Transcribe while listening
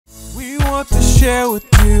want to share with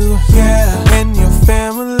you, yeah, and your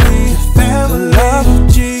family, the love of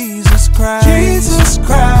Jesus Christ, Jesus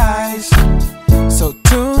Christ. So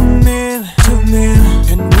tune in,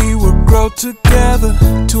 and we will grow together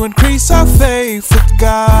to increase our faith with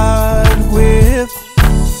God with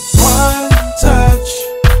One Touch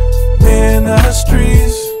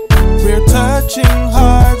Ministries. We're touching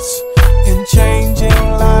hearts and changing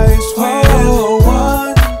lives with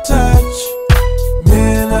One Touch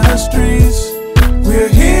Ministries. We're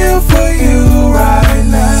here for you right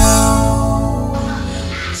now.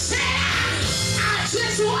 I said I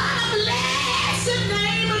just want to bless the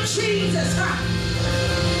name of Jesus.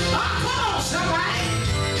 Oh, come on, somebody.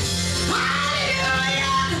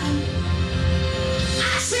 Hallelujah.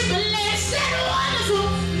 I said bless that wonderful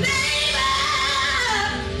name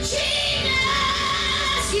of Jesus.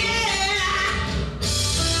 Yeah.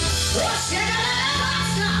 Oh,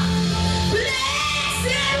 bless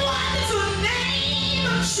that wonderful name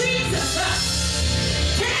of Jesus.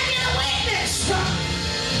 Can I get a witness?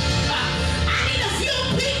 I need a few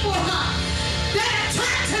people that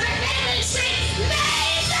turn to the neighbor and say,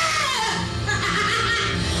 neighbor!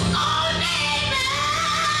 Oh, neighbor!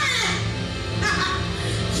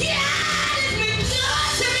 God has been good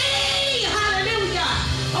to me! Hallelujah!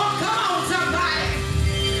 Oh, come on, somebody!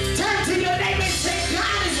 Turn to your neighbor and say,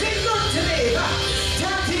 God has been good to me!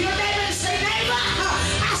 Turn to your neighbor and say, neighbor!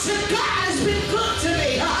 I said, God has been good to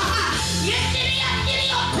me! I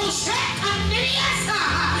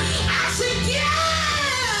said, God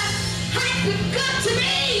has been good to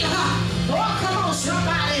me. Oh, come on,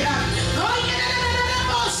 somebody. Oh, yeah.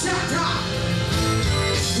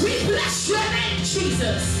 We bless your name,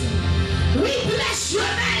 Jesus. We bless your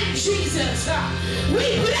name, Jesus.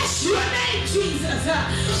 We bless your name, Jesus.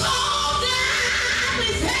 Oh, God, we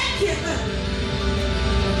thank you.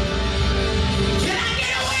 Can I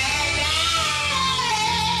get a witness?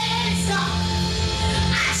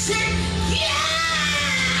 I said,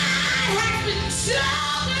 God has been so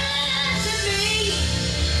good to me.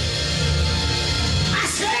 I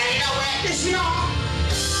said, I need a witness, y'all.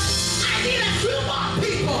 I need a few more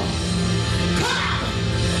people. Come on.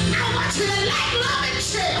 I want you to like, love, and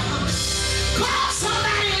share. Call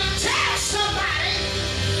somebody and tell somebody.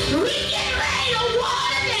 We get ready to war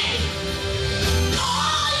today.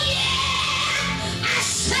 Oh, yeah. I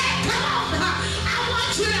said, come on. I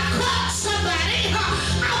want you to call somebody.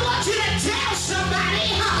 I want you to tell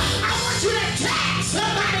somebody. I want you to tag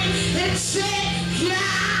somebody and say,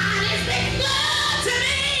 God has been good to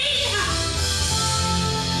me.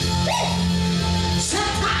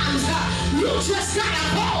 Sometimes you just gotta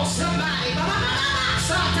call somebody.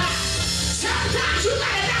 Sometimes you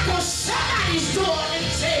gotta knock on somebody's door and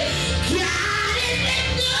say, God has been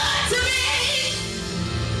good to me.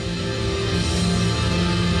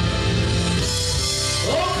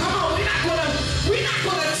 Oh, come on, we're not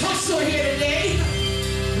gonna tussle here today.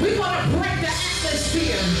 We want to break the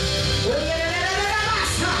atmosphere.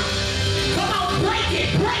 Come on, break it,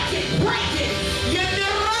 break it, break it. You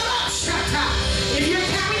never shut up. If you're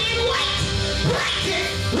carrying weight, break it.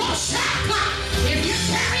 If you're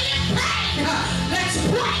carrying pain, let's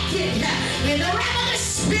break it. In the realm of the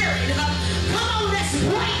spirit, come on, let's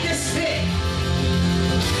break this thing.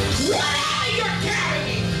 Whatever you're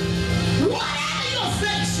carrying, whatever you're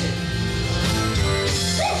facing,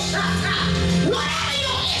 whatever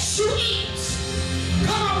your issue is,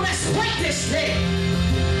 come on, let's break this thing.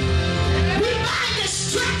 We bind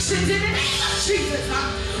distractions in the name of Jesus.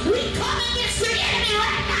 We come against the enemy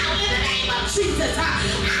right now in the name of Jesus. I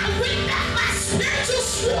bring back my spiritual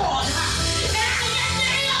sword. And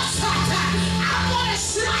I'm going to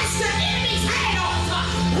slice the enemy's head off. I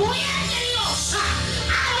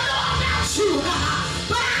don't know about you,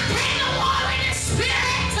 but I came to war in the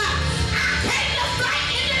spirit. I came to fight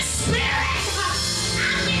in the spirit.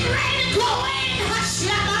 I'm getting ready to go in.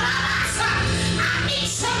 I need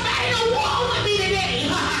somebody to war with me today.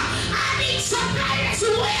 I need somebody that's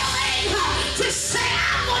willing to say,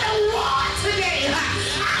 I'm going to war today.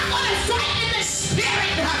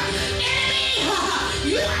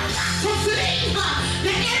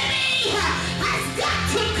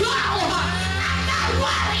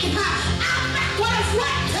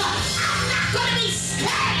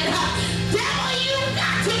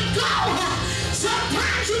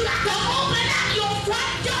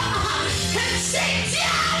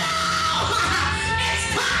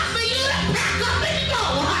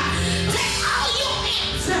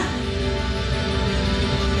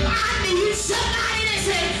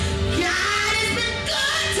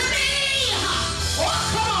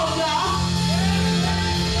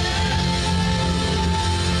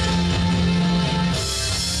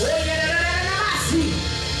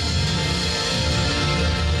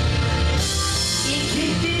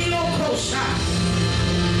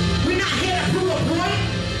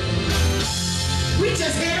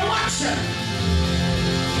 just here to worship.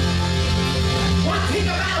 One thing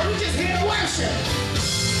about it, we just here to worship.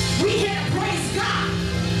 We here to praise God.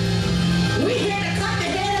 We here to cut the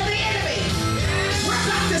head of the enemy. We're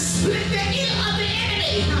about to split the ear of the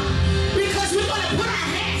enemy. Because we're going to put our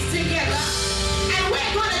hands together. And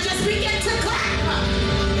we're going to just begin to clap.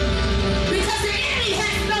 Because the enemy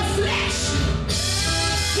has no flesh.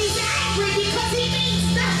 He's angry because he means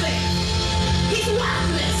nothing. He's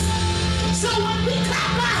worthless. So when we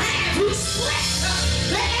clap our hands, we split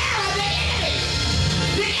the air of the enemy.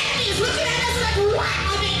 The enemy is looking at us like, why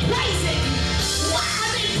are they praising? Why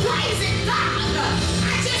are they praising God?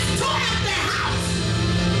 I just tore up their house.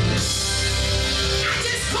 I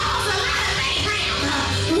just caused a lot of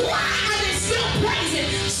mayhem. Why are they still praising?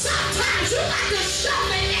 Sometimes you got to show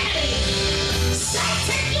the enemy.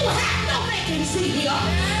 Satan, you have no vacancy here.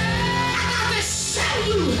 I got to show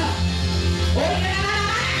you. Oh, yeah.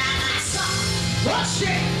 Oh, shit.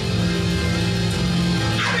 I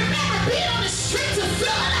remember being on the streets of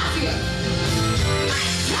Philadelphia. My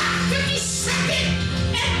God, 52nd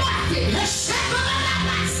and Market. I'll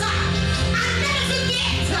never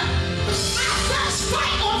forget my first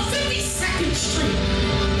fight on 52nd Street.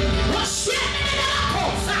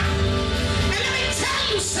 And let me tell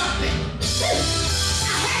you something.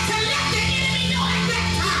 I had to let the enemy know at that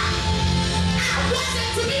time I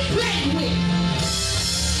wasn't to be played with.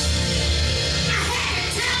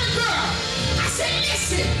 I said,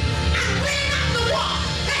 listen, I'm winning up the war.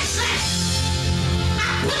 That's it. I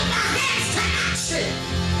put my hands to action.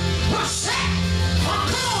 What's that? Oh,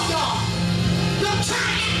 come on, y'all. Don't try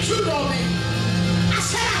to intrude on me. I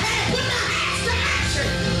said I had to put my hands to action.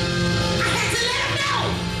 I had to let them know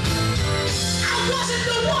I wasn't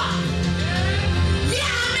the one. Yeah,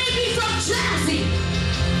 I may be from Jersey.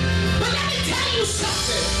 But let me tell you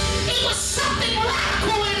something. It was something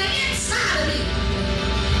radical in the inside of me.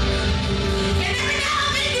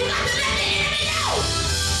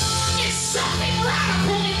 Something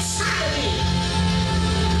radical inside of me.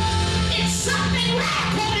 It's something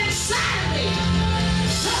radical inside of me.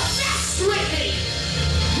 Don't mess with me.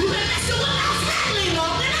 You've been messing with my family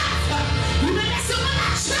long enough. You've been messing with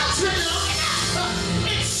my children long enough.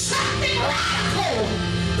 It's something radical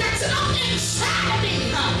that's up inside of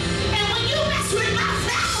me. And when you mess with my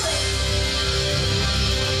family,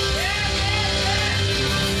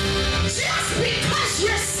 just because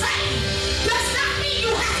you're saved does not mean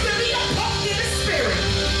you have to be a punk in the spirit.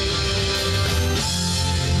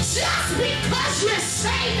 Just because you're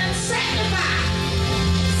saved and sanctified,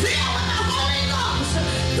 filled with the Holy Ghost,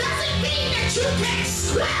 doesn't mean that you can't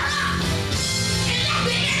square up and let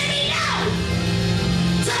the enemy know.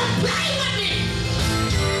 Don't play with me,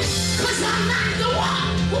 because I'm not the one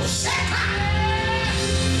who said that.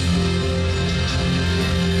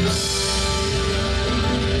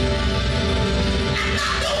 I'm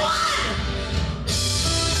not the one.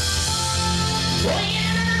 Oh, yeah.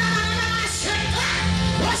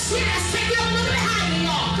 Let's take it up a little bit higher,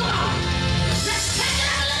 y'all. Come on. Let's take it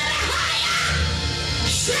up a little bit higher.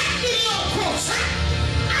 Shake it up closer.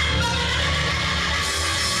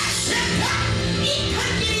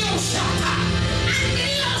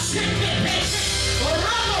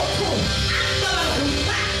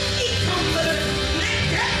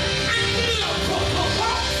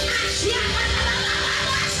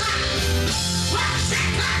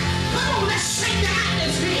 Come on, let's shake the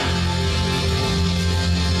atmosphere.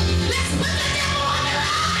 Let's put the devil on the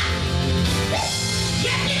run.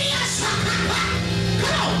 Get in your shaka.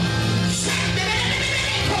 Come on. Shake the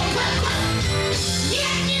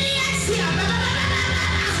get in your shaka.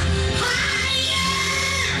 Higher.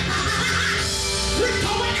 We're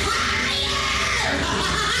going higher.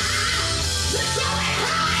 We're going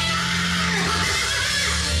higher.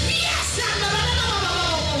 Yes.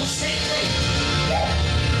 Shake it.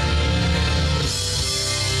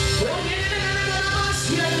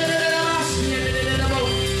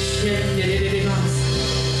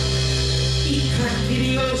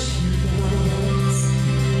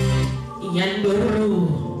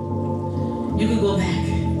 You can go back. You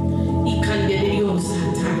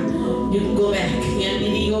can go back.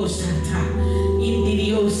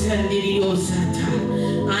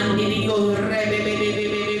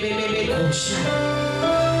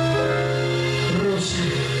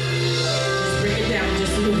 Just bring it down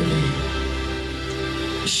just a little bit.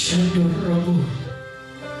 Shandorobu.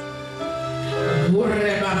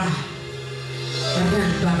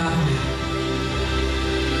 Baba.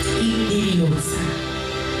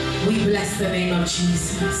 We bless the name of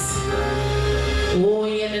Jesus. Oh,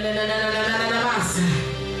 yeah,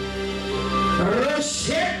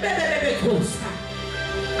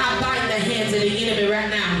 I bind the hands of the enemy right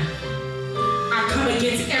now. I come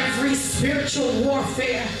against every spiritual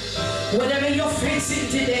warfare. Whatever you're facing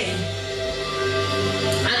today.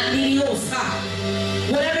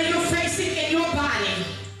 Whatever you're facing in your body.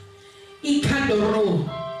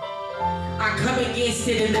 I come against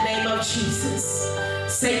it in the name of Jesus.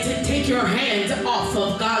 Satan, take your hands off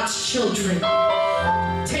of God's children.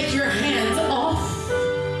 Take your hands off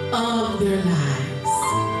of their lives.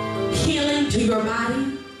 Healing to your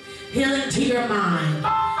body. Healing to your mind.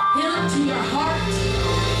 Healing to your heart.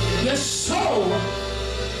 Your soul.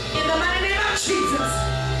 In the mighty name of Jesus.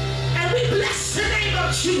 And we bless the name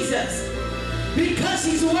of Jesus. Because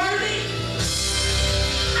he's worthy.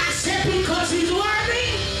 I said because he's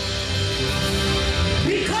worthy.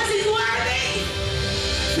 Because he's worthy.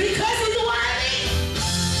 Because he's worthy.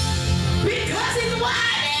 Because he's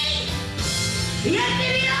worthy.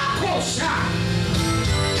 Oh shit.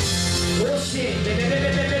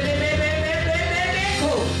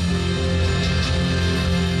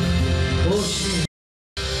 Oh shit.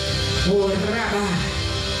 Oh Rabbi.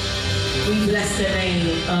 We bless the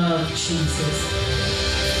name of Jesus.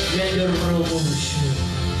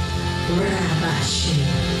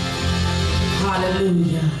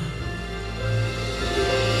 Hallelujah.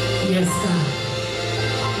 Yes, God.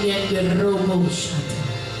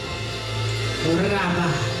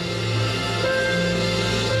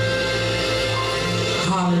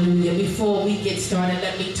 Hallelujah. Before we get started,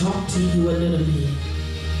 let me talk to you a little bit.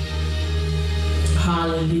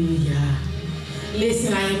 Hallelujah.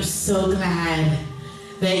 Listen, I am so glad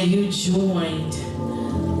that you joined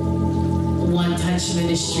One Touch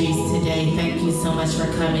Ministries today. Thank you so much for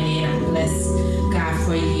coming in. I bless God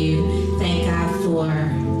for you. Thank God for,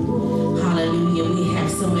 hallelujah, we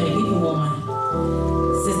have so many people on.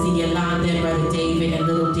 Sister Yolanda, Brother David, and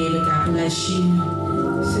Little David, God bless you.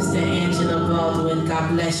 Sister Angela Baldwin, God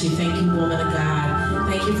bless you. Thank you, woman of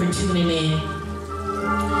God. Thank you for tuning in.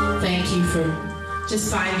 Thank you for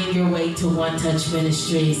just finding your way to One Touch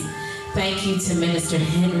Ministries. Thank you to Minister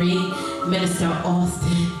Henry, Minister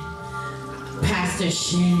Austin, Pastor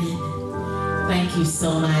Shannon. Thank you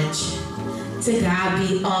so much. To God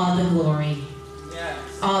be all the glory. Yes.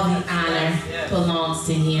 All the honor belongs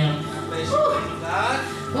to him.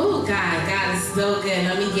 Oh God, God is so good.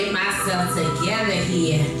 Let me get myself together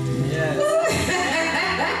here. Yes.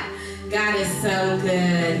 God is so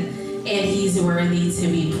good, and he's worthy to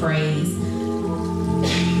be praised.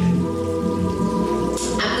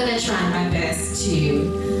 I'm gonna try my best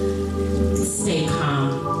to stay calm,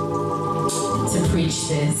 to preach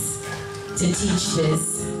this, to teach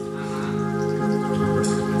this,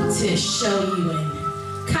 to show you and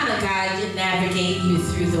kind of guide and navigate you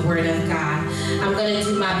through the Word of God. I'm going to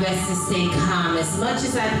do my best to stay calm as much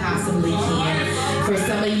as I possibly can. For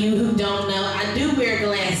some of you who don't know, I do wear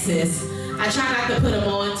glasses. I try not to put them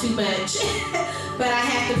on too much, but I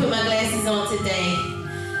have to put my glasses on today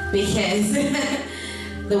because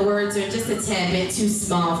the words are just a tad bit too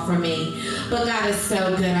small for me. But God is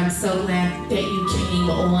so good. I'm so glad that you came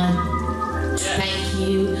on. Thank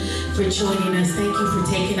you for joining us. Thank you for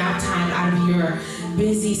taking out time out of your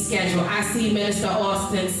busy schedule. I see Minister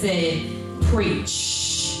Austin said,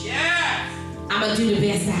 preach. Yeah. I'm going to do the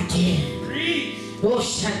best I can. Preach.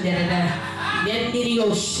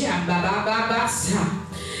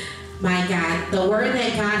 My God, the word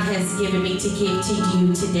that God has given me to give to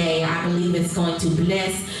you today, I believe it's going to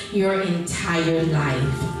bless your entire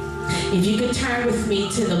life. If you could turn with me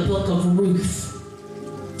to the book of Ruth.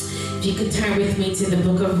 If you could turn with me to the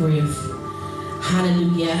book of Ruth.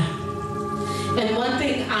 Hallelujah. And one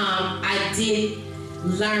thing I did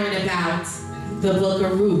learn about the book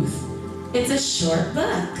of Ruth, it's a short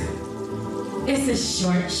book. It's a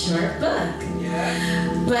short book.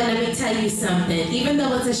 Yeah. But let me tell you something. Even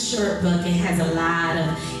though it's a short book, it has a lot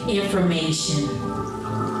of information.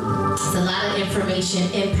 It's a lot of information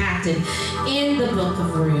impacted in the book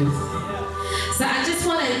of Ruth. So I just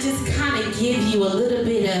want to just kind of give you a little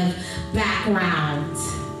bit of background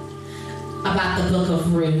about the book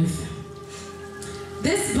of Ruth.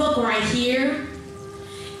 This book right here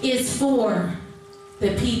is for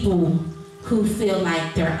the people who feel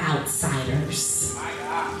like they're outsiders.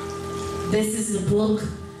 This is the book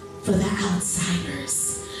for the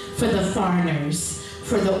outsiders, for the foreigners,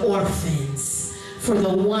 for the orphans, for the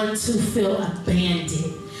ones who feel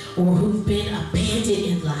abandoned or who've been abandoned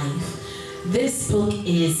in life. This book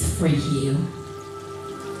is for you.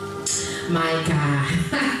 My God.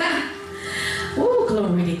 Oh,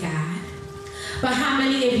 glory to God. But how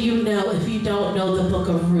many of you know, if you don't know the book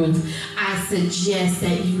of Ruth, I suggest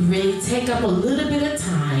that you really take up a little bit of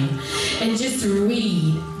time and just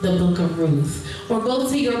read the book of Ruth. Or go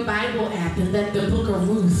to your Bible app and let the book of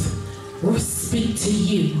Ruth speak to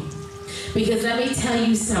you. Because let me tell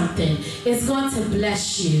you something, it's going to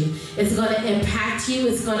bless you, it's going to impact you,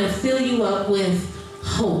 it's going to fill you up with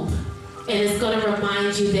hope, and it's going to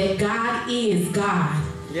remind you that God is God,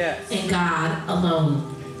 yes, and God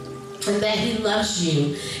alone, and that He loves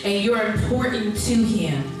you and you're important to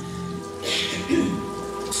Him.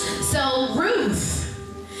 So Ruth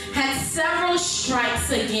had several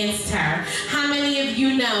strikes against her. How many of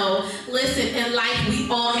you know, listen, in life we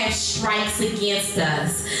all have strikes against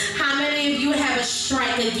us. How many of you have a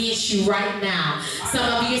strike against you right now? Some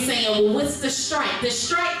of you are saying, well, what's the strike? The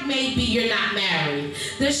strike may be you're not married.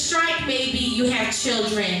 The strike may be you have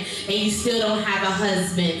children and you still don't have a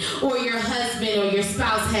husband, or your husband or your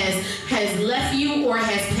spouse has left you or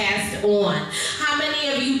has passed on. How many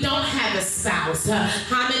of you don't have a spouse?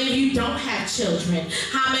 How many of you don't have children?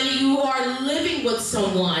 How many of you are living with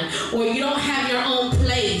someone, or you don't have your own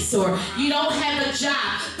place, or you don't have a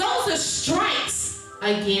job? Those are strikes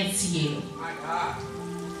against you. My God.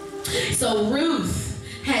 So Ruth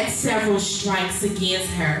had several strikes against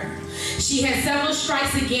her. She had several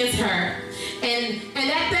strikes against her. And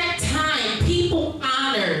at that time, people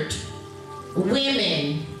honored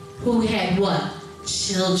women who had what?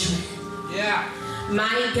 Children. Yeah.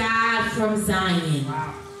 My God from Zion.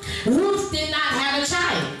 Wow. Ruth did not have a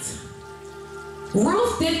child.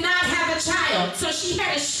 Ruth did not have a child, so she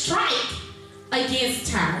had a strike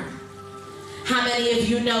against her. How many of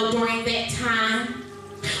you know during that time,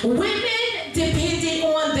 women depended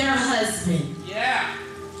on their husband? Yeah.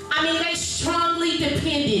 I mean, they strongly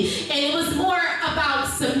depended, and it was more about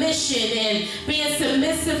submission and being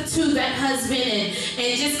submissive to that husband,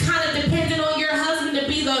 and just kind of depending on your husband to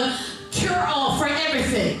be the cure-all for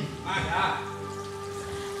everything. My God.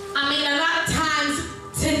 I mean, a lot of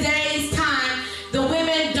times, today's time, the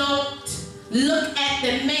women don't look at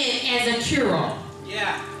the men as a cure-all.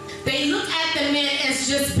 Yeah. They look at the men as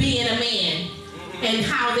just being a man, and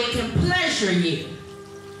how they can pleasure you.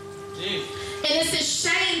 Jeez. And it's a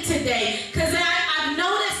shame today, because I've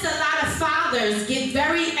noticed a lot of fathers get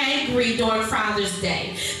very angry during Father's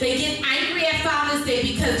Day. They get angry at Father's Day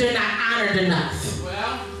because they're not honored enough.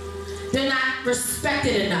 Well, they're not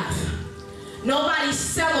respected enough. Nobody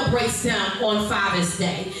celebrates them on Father's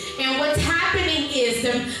Day. And what's happening is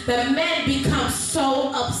the men become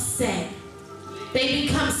so upset. They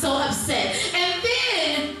become so upset. And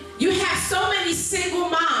then you have so many single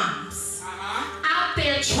moms out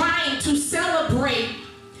there trying to celebrate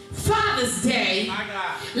Father's Day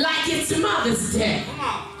like it's Mother's Day. Come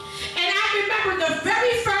on. And I remember the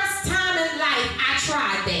very first time in life I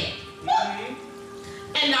tried that.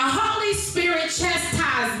 And the Holy Spirit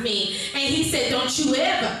chastised me, and He said, don't you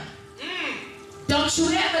ever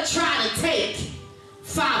try to take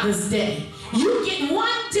Father's Day. You get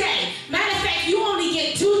one day. Matter of fact, you only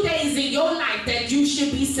get 2 days in your life that you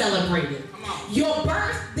should be celebrated. Your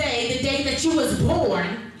birthday, the day that you was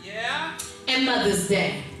born, yeah, and Mother's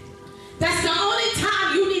Day. That's the only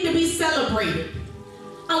time you need to be celebrated.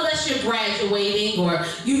 Unless you're graduating or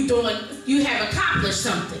you have accomplished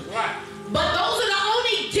something. Right. But those are the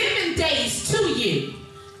only given days to you.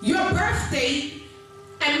 Your birthday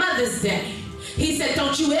and Mother's Day. He said,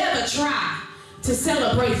 don't you ever try to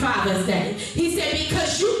celebrate Father's Day. He said,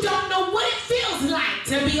 because you don't know what it feels like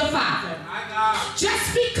to be a father.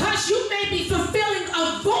 Just because you may be fulfilling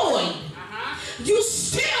a void, you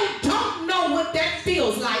still don't know what that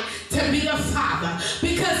feels like to be a father.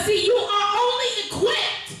 Because see, you are only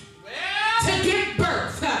equipped to give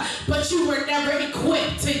birth, but you were never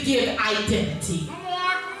equipped to give identity. Come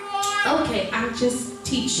on. Okay, I'm just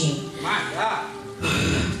teaching. My God.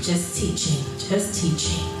 Just teaching.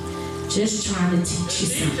 Just trying to teach you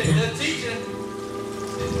something.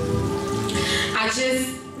 I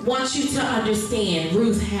just want you to understand,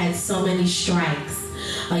 Ruth had so many strikes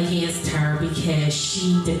against her because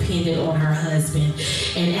she depended on her husband.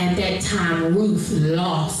 And at that time, Ruth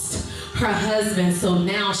lost her husband, so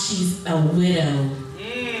now she's a widow.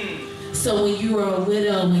 So when you are a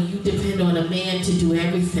widow, when you depend on a man to do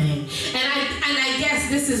everything, and I guess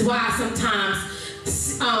this is why sometimes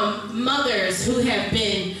mothers who have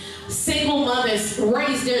been single mothers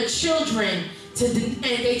raise their children and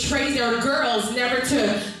they train their girls never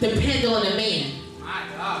to depend on a man. My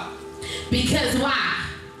God. Because why?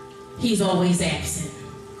 He's always absent.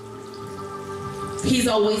 He's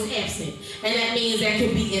always absent. And that means that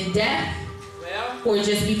could be in death, or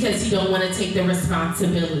just because he don't want to take the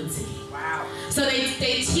responsibility. Wow. So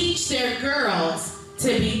they teach their girls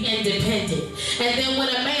to be independent. And then when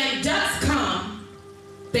a man does come,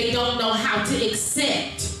 they don't know how to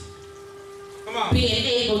accept being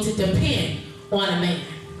able to depend on a man,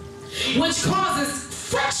 which causes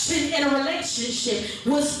friction in a relationship,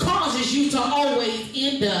 which causes you to always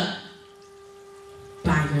end up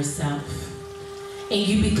by yourself, and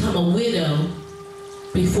you become a widow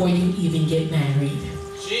before you even get married.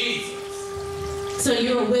 Jesus. So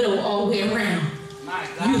you're a widow all the way around. My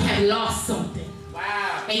God. You have lost something.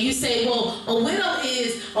 Wow. And you say, well, a widow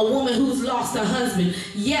is a woman who's lost a husband.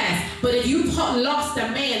 Yes, but if you've lost a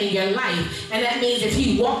man in your life, and that means if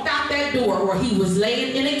he walked out that door or he was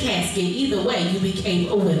laying in a casket, either way, you became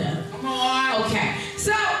a widow. Come on. Okay,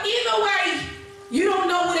 so either way, you don't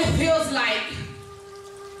know what it feels like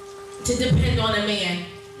to depend on a man.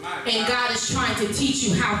 And God is trying to teach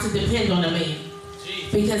you how to depend on a man.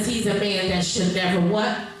 Jesus. Because he's a man that should never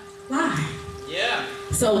what? Lie. Yeah.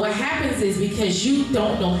 So what happens is because you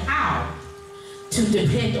don't know how to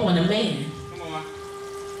depend on a man, Come on.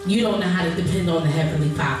 you don't know how to depend on the Heavenly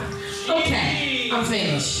Father. Okay, I'm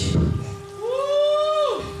finished.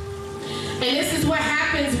 Woo! And this is what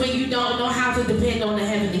happens when you don't know how to depend on the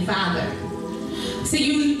Heavenly Father. See,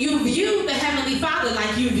 you view the Heavenly Father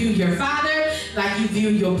like you view your father, like you view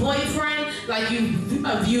your boyfriend, like you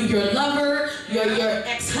view your lover, your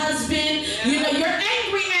ex-husband. You know, you're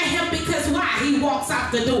angry at him because why? He walks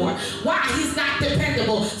out the door. Why? He's not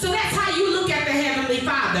dependable. So that's how you look at the Heavenly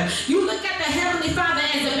Father. You look at the Heavenly Father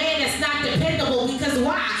as a man that's not dependable because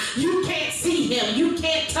why? You can't see him. You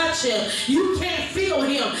can't touch him. You can't feel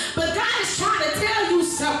him. But God is trying to tell you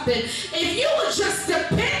something. If you would just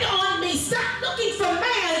depend on me, stop looking for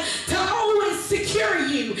man to always secure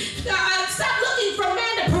you. Stop looking for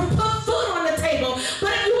man to put food on the table.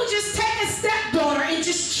 But if you would just take a step, daughter, and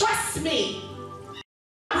just trust me,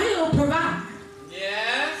 I will provide.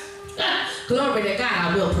 Yes. Glory to God,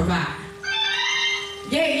 I will provide.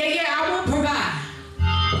 Yeah, I will provide.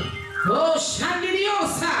 Oh,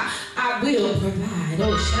 Shandidiosa, I will provide.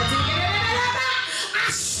 Oh, Shandidiosa, I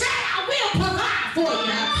said I will provide for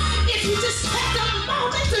you. If you just take a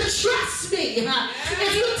moment to trust me,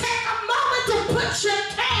 if you take a moment to put your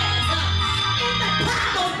hands in the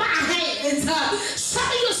palm of my hands, some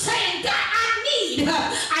of you saying, God, I need a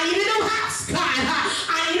new house, God.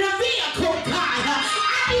 I need a vehicle, God. I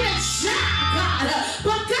need a job, God.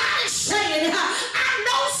 But God is saying, I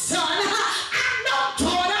know, son. I know,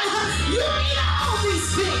 daughter. You need all these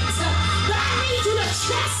things. But I need you to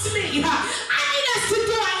trust me. I need us to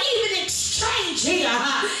do an even exchange here.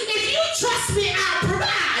 If you trust me, I'll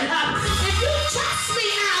provide. If you trust me,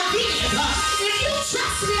 I'll give. If you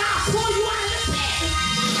trust me, I'll pull you out of the pit.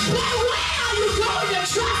 But where are you going to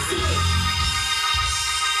trust me?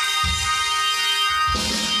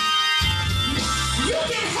 You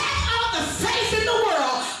can have all the faith in the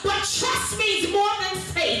world, but trust means more than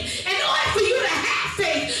faith. In order for you to have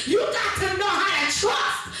faith, you got to know how to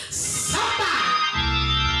trust somebody.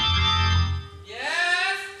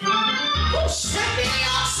 Yes.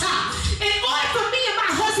 In order for me and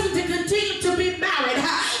my husband to continue to be married, I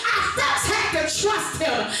first had to trust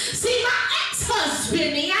him. See, my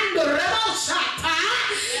ex-husband,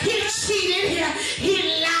 he cheated, he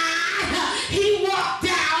lied, he walked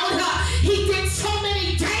out, he did so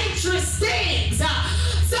many dangerous things.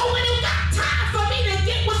 So when it got time for me to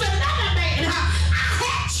get with another man, I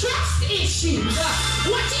had trust issues.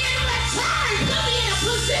 What the enemy tried put me in a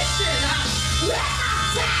position where my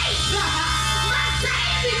faith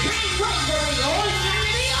became wavering.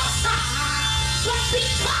 But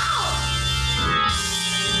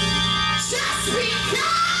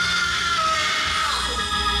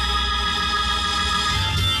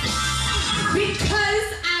because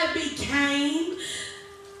I became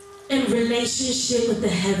in relationship with the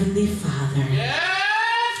Heavenly Father. Yes.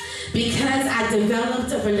 Because I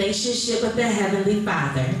developed a relationship with the Heavenly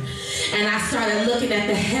Father. And I started looking at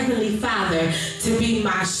the Heavenly Father to be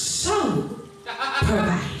my sole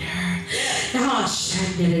provider. Oh,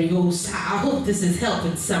 I hope this is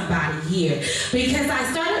helping somebody here. Because I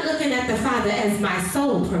started looking at the Father as my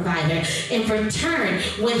sole provider. In return,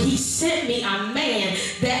 when he sent me a man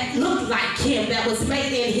that looked like him, that was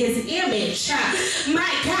made in his image,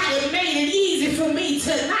 my God, it made it easy for me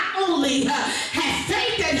to not only have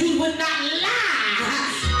faith that he would not lie,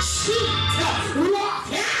 cheat,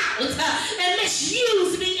 walk out, and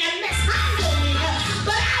misuse me and mishandle me,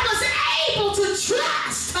 but I was able to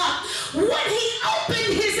trust when he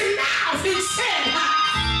opened his mouth and said,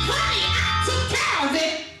 honey, I took care of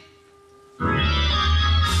it.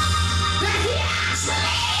 That he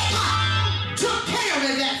actually took care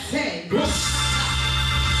of that thing.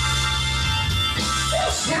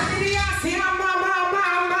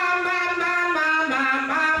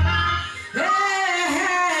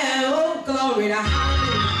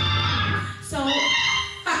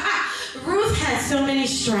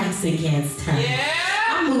 many strikes against her. Yeah.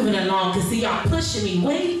 I'm moving along because see y'all pushing me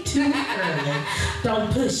way too early.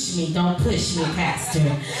 Don't push me, Pastor.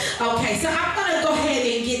 Okay, so I'm gonna go ahead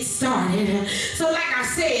and get started. So like I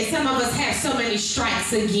said, some of us have so many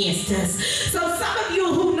strikes against us. So some of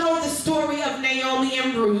you who know the story of Naomi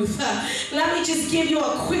and Ruth, let me just give you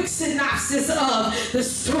a quick synopsis of the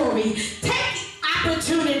story. Take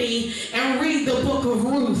opportunity and read the book of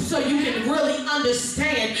Ruth so you can really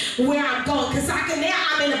understand where I'm going, because I'm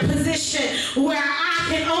in a position where I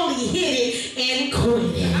can only hit it and quit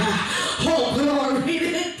it. Oh, glory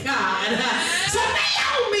to God. So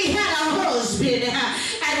Naomi had a husband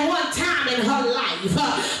at one time in her life.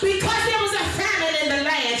 Because there was a famine in the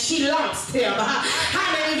land, she lost him.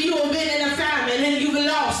 How many of you have been in a famine and you've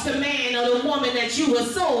lost the man or the woman that you were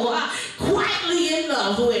so quietly in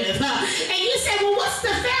love with? And you say, well, what's the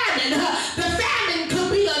famine? The famine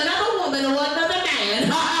could be another woman or another man.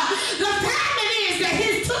 The famine is that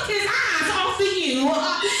he took his eyes off of you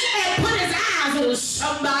and put his eyes on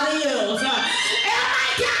somebody else. Oh my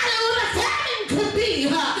God, the famine could be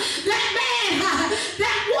that man,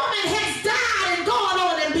 that woman has died and gone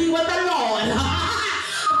on and be with the Lord.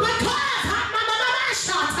 Because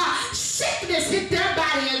sickness hit their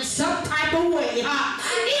body in some type of way.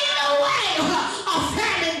 Either way, a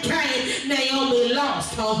famine came. Naomi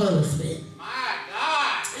lost her husband. My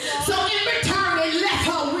God. So in return, it left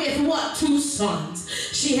her with what? 2 sons.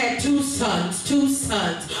 She had 2 sons. 2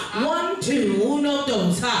 sons. 1, 2, uno,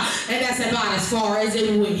 dos. And that's about as far as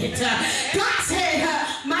it went. God said,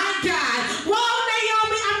 my God, well,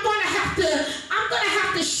 Naomi, I'm gonna have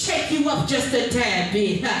to shake you up just a tad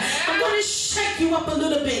bit. I'm gonna shake you up a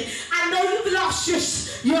little bit. I know you've lost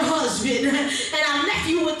your husband, and I left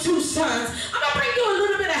you with 2 sons. I'm gonna bring you a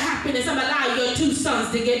little bit of happiness. I'm gonna allow your 2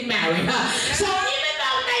 sons to get married. So even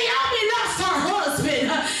though Naomi lost her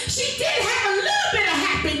husband, she did have a little bit of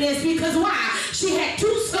happiness, because why? She had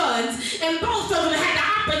 2 sons, and both of them had the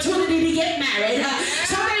opportunity to get married.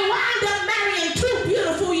 So they wound up marrying 2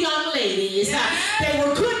 beautiful young ladies. They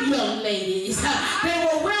were good young ladies. They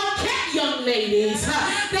were well-kept young ladies.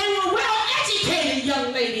 They were well-educated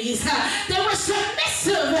young ladies. They were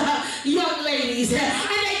submissive young ladies. And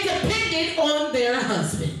they depended on their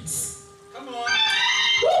husbands. Come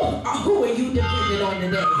on. Who are you dependent on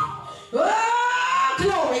today? Oh,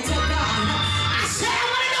 glory to God. I said, I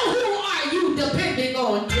want to know, who are you depending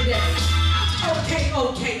on today? Okay.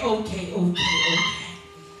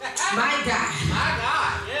 My God. My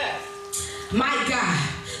God, yes. My God.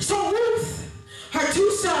 So Ruth, her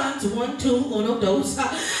 2 sons, 1, 2, uno, dos,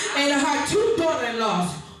 and her 2 daughter-in-laws,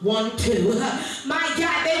 1, 2. My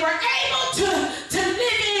God, they were able to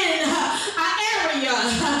live in an area.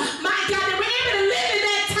 My God, they were able to live in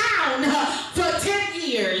that town for 10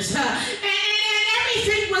 years. And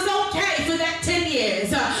everything was okay for that 10 years.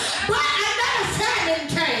 But another famine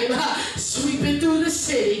came sweeping through the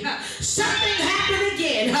city. Something happened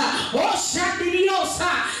again. Oh, something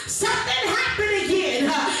happened again.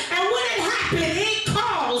 And when it happened, it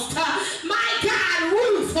caused, my God,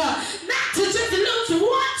 Ruth not to just lose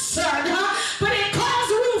 1 son, but it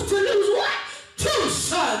caused Ruth to lose what? 2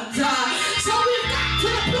 sons. So we've got to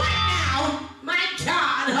the point now, my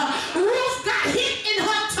God, Ruth got hit in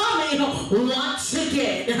her tummy once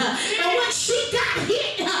again. And when she got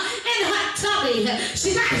hit in her tummy,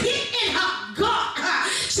 she got hit in her gut.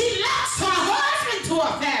 She lost her husband to a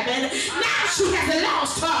famine. Now she has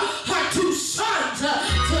lost her 2 sons to a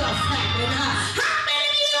famine. How many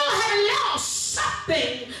of you have lost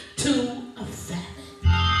something to a famine?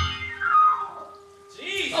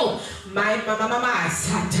 Jesus. Oh, my.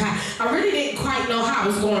 I really didn't quite know how I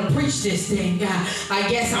was going to preach this thing. I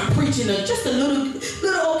guess I'm preaching just a little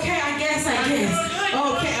okay, I guess. Okay,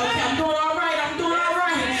 I'm doing all right.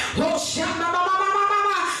 Oh,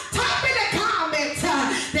 type in the comments,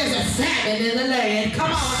 there's a famine in the land.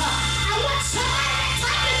 Come on. I want somebody to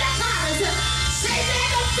type in the comments, say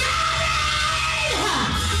there's a famine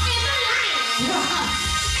in the land.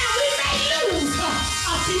 And we may lose a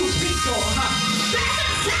few people. There's a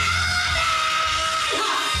famine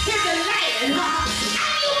in the land.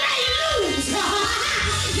 And you may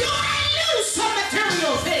lose some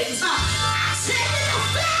material things. I said there's a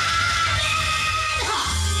famine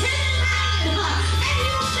in the land. And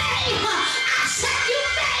you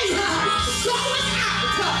may go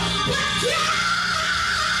without. But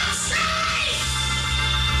God says,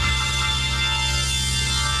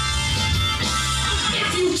 if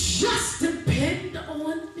you just depend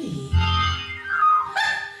on me,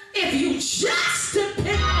 if you just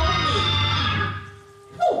depend on me,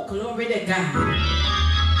 oh, glory to God.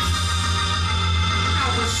 I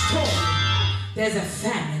was told there's a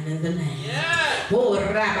famine in the land. Yes. Oh,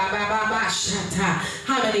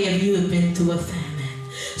 how many of you have been through a famine?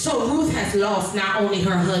 So Ruth has lost not only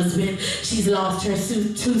her husband, she's lost her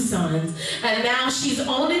two sons, and now she's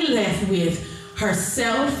only left with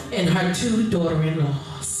herself and her two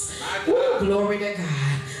daughter-in-laws. Ooh, glory to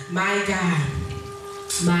God. My God.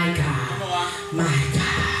 My God. My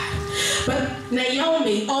God. But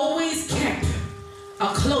Naomi always kept a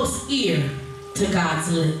close ear to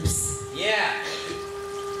God's lips. Yeah.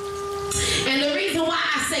 And the reason why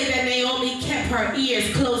I say that Naomi kept her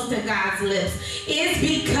ears close to God's lips is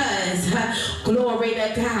because, glory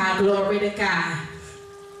to God,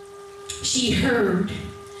 she heard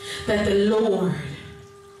that the Lord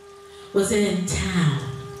was in town.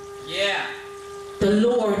 Yeah. The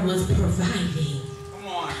Lord was providing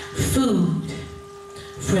food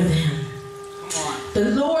for them. Come on.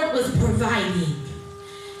 The Lord was providing.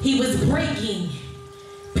 He was bringing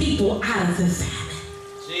people out of the famine.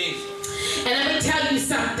 Jesus. And let me tell you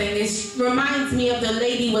something. It reminds me of the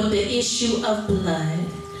lady with the issue of blood.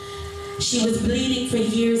 She was bleeding for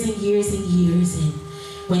years and years and years. And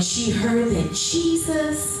when she heard that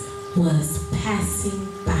Jesus was passing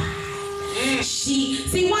by,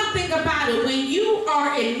 see, one thing about it, when you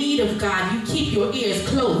are in need of God, you keep your ears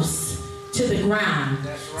close to the ground.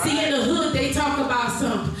 That's right. See, in the hood, they talk about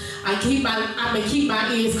I'm gonna keep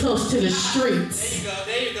my ears close to the streets.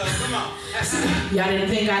 There you go, come on. Y'all didn't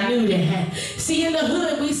think I knew that. See, in the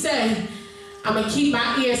hood, we say, I'm gonna keep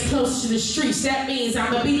my ears close to the streets. That means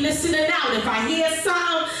I'm gonna be listening out. If I hear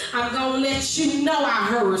something, I'm gonna let you know I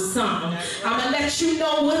heard something. I'm gonna let you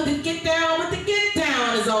know what the get down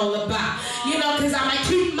is all about. You know, because I'm gonna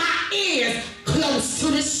keep my ears close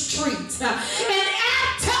to the streets. And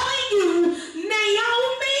I'm telling you,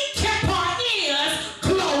 Naomi kept her ears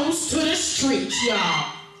close to the streets,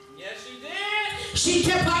 y'all. Yes, she did. She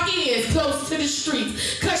kept her ears close to the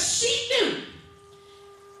streets because she knew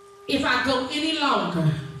if I go any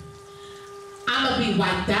longer, I'm going to be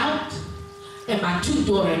wiped out and my two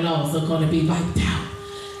daughter-in-laws are going to be wiped out.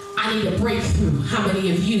 I need a breakthrough. How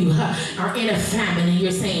many of you are in a famine and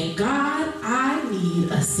you're saying, God, I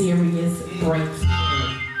need a serious breakthrough?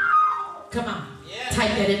 Come on. Yeah.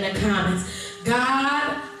 Type that in the comments.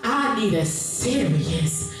 God, I need a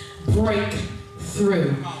serious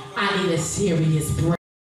breakthrough. I need a serious breakthrough.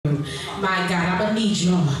 My God, I'm going to need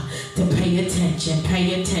y'all to pay attention,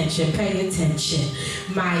 pay attention, pay attention.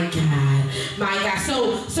 My God, my God.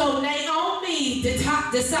 So Naomi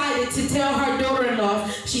decided to tell her daughter-in-law,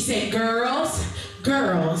 she said, girls,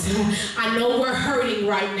 I know we're hurting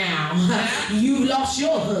right now. You lost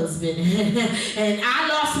your husband, and I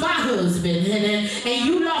lost my husband, and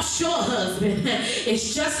you lost your husband.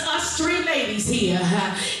 It's just us three ladies here,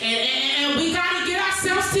 and we got to get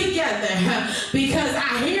ourselves together because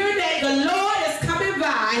I hear that the Lord is coming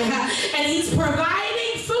by, and He's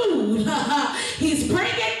providing food. He's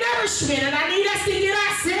bringing nourishment, and I need us to get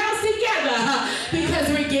ourselves together because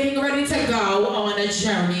we're getting ready to go on a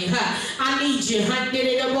journey. I need you.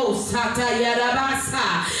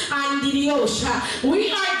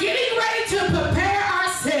 We are getting ready to prepare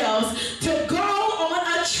ourselves to go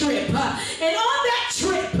on a trip. And on that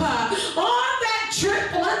trip,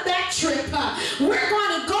 we're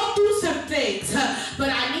going to go through some things. But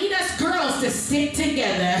I need us girls to stick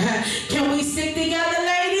together. Can we stick together,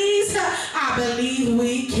 ladies? I believe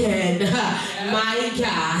we can. My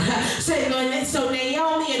God. So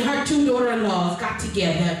Naomi and her two daughter-in-laws got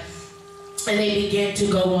together and they began to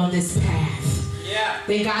go on this path. Yeah.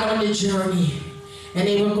 They got on the journey and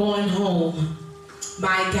they were going home.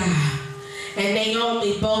 My God. And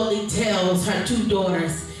Naomi boldly tells her two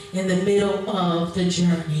daughters in the middle of the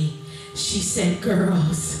journey, she said,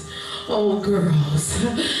 girls, oh girls,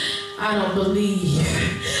 I don't believe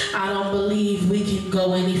we can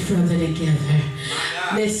go any further together.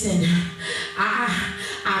 Listen,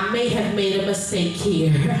 I may have made a mistake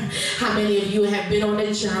here. How many of you have been on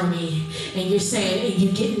a journey and you're saying, and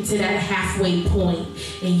you get into that halfway point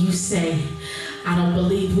and you say, I don't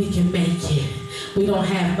believe we can make it. We don't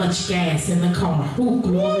have much gas in the car. Ooh,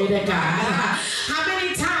 glory to God. How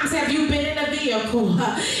many times have you been in a vehicle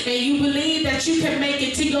and you believe that you can make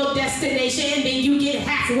it to your destination and then you get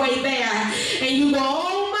halfway there and you go,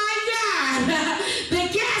 oh my God, the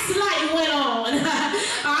gas light went on.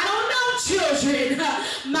 I don't know, children.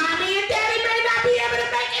 Mommy and daddy may not be able to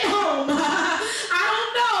make it home. I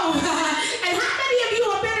don't know. And how many of you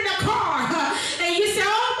have been in a car and you say,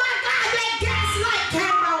 oh my God, that gas light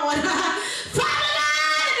came on. Father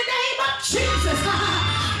God, in the name of Jesus,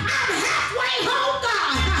 I'm halfway home,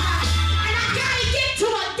 God. And I gotta get to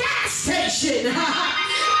a gas station.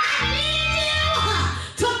 I need you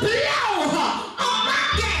to blow on my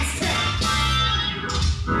gas tank.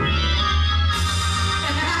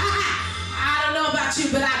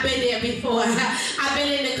 there before. I've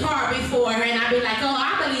been in the car before, and I'd be like, oh,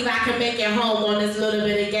 I believe I can make it home on this little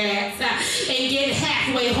bit of gas, and get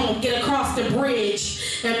halfway home, get across the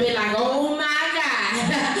bridge, and be like, oh my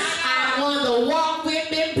God, I'm on the Walk With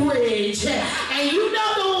Me bridge. And you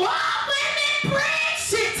know the Walk With Me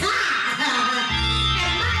bridge is high.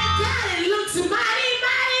 And my God, it looks mighty,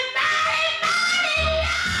 mighty, mighty, mighty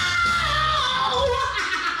low.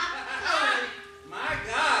 My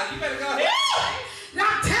God, you better go ahead.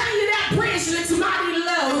 I'm telling you, that bridge looks mighty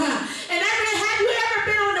low. And have you ever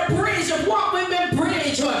been on the bridge of Walk With Me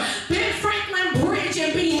bridge or Ben Franklin bridge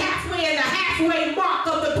and be halfway in the halfway mark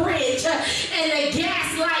of the bridge and the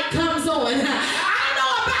gas light comes on? I don't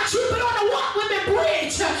know about you, but on the Walk With Me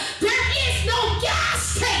bridge, there is no gas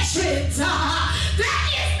stations. There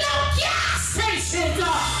is no gas stations.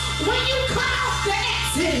 When you come off the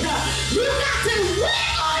exit, you got to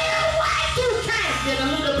wiggle your way through Camden a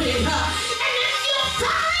little bit. And then you'll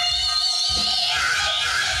find,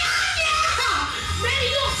 maybe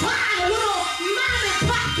you'll find a little mom and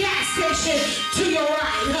pop gas station to your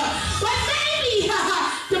right. But maybe,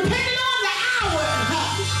 depending on the hour,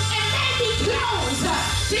 it may be closed.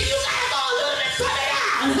 Then you gotta go a little bit further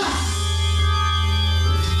down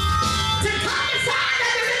to come and find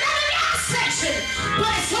that there's another gas station,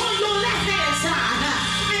 but it's on your left-hand side,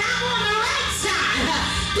 and I'm on the right side.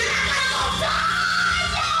 Then I gotta go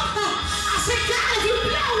find out. I said, God, if you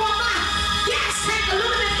blow on my gas tank a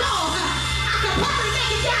little bit more, I could probably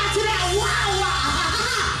make it down to that Wawa.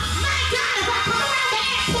 My God, if I come around the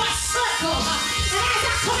airport circle, and as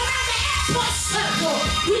I come around the airport circle,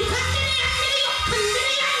 we come in the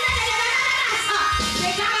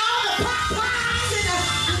they got all the Popeyes and the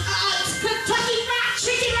Kentucky Fried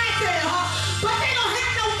Chicken right there, but they don't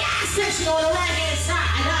have no gas station on the right-hand side.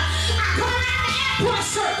 I come around the airport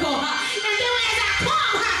circle, and then as I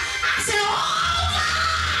come, I say, oh God,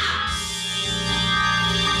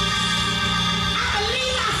 I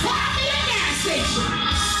believe I found me a gas station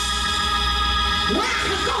where I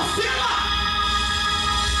can go fill up.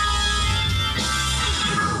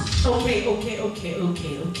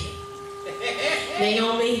 Okay.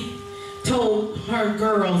 Naomi told her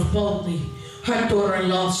girls boldly, her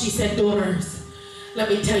daughter-in-law, she said, daughters, let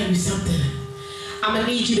me tell you something. I'm going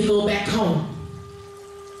to need you to go back home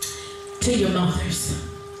to your mothers.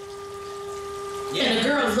 Yeah. And the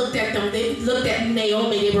girls looked at them, they looked at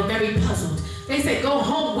Naomi, they were very puzzled. They said, go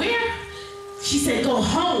home where? She said, go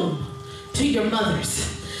home to your mothers.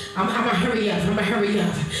 I'm gonna hurry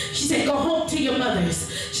up. She said, go home to your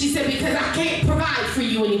mothers. She said, because I can't provide for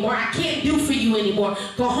you anymore. I can't do for you anymore.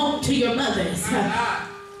 Go home to your mothers.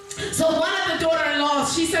 So one of the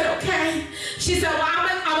daughter-in-laws, she said, okay. She said, well,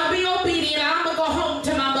 I'm gonna be obedient. I'm gonna go home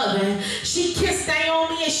to my mother. She kissed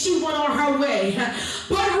Naomi and she went on her way.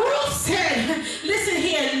 But Ruth said, listen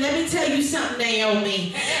here, let me tell you something,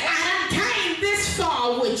 Naomi. I done came this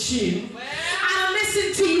far with you. I done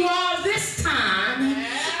listened to you all this time.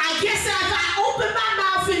 I guess if I open my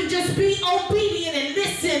mouth and just be obedient and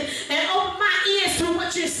listen and open my ears to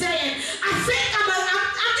what you're saying, I think I'm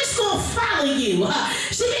just going to follow you.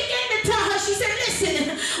 She began to tell her, she said,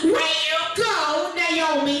 listen, where you go,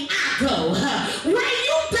 Naomi, I go. Where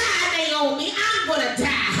you die, Naomi, I'm going to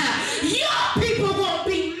die. Your people won't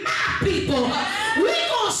be my people. We're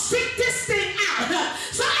going to stick this thing out.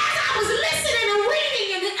 So as I was listening and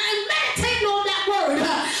reading and meditating on that word, I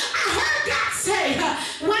heard God say,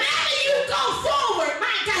 whenever you go forward,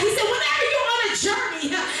 my God, he said, whenever you're on a journey,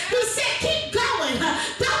 he said, keep going.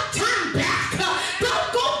 Don't turn back. Don't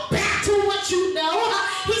go back to what you know.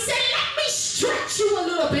 He said, let me stretch you a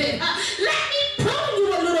little bit. Let me pull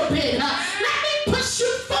you a little bit. Let me push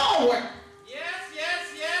you forward. Yes.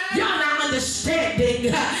 Y'all not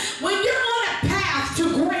understanding. When you're on a path to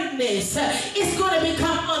greatness, it's going to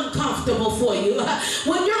become uncomfortable for you.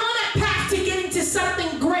 When you're on a path to getting to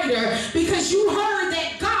something greater, because you heard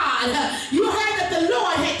that God, you heard that the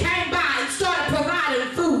Lord had came by and started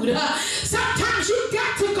providing food. Sometimes you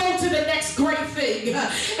got to go to the next great thing,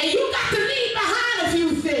 and you got to leave behind a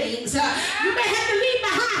few things. You may have to leave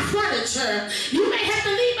behind furniture. You may have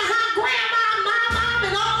to leave behind grandma, my mom,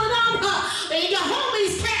 and all of them. And your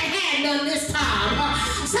homies can't handle none this time.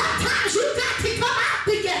 Sometimes you got to come out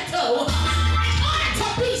the ghetto in order to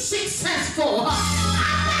be successful.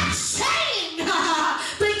 I'm not saying the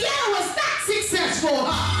ghetto is not successful,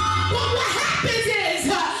 but what happens is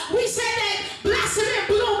we say that blessing and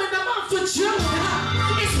bloom in the month of June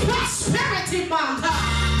is prosperity month.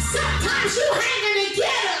 Sometimes you hang in the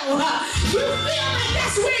ghetto. You feel like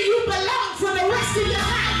that's where you belong for the rest of your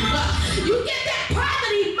life. You get that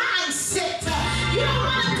poverty mindset. You don't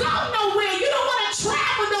want to go nowhere. You don't want to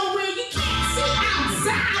travel nowhere. You can't see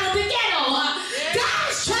outside of the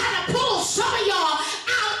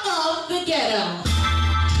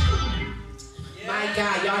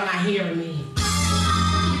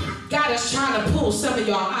of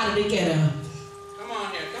y'all out of the ghetto. Come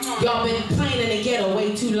on here, come on. Y'all been playing in the ghetto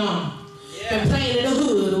way too long. Yeah. Been playing in the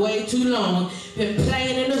hood way too long. Been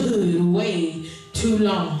playing in the hood way too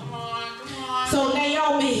long. Come on, come on. So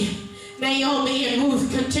Naomi and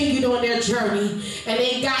Ruth continued on their journey, and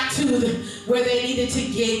they got to where they needed to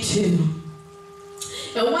get to.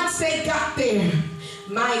 And once they got there,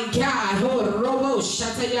 my God,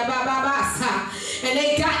 and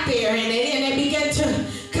they got there, and they began to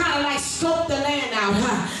kind of like scope the land out.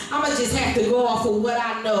 I'm going to just have to go off of what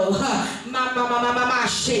I know.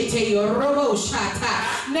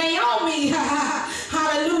 Naomi,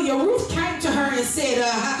 hallelujah, Ruth came to her and said,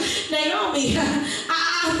 Naomi,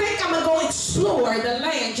 I think I'm going to go explore the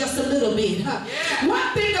land just a little bit. Yeah.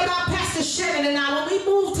 One thing about Pastor Shannon and I, when we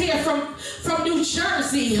moved here from New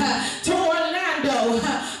Jersey to Orlando,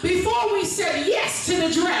 before we said yes to the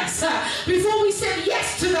dress, before we said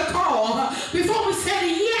yes to the call, before we said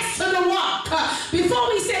yes to the walk, before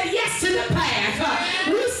we said yes to the path,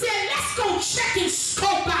 we said let's go check and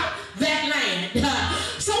scope out that land.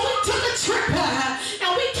 So we took a trip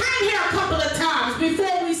and we came here a couple of times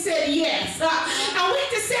before we said yes. And we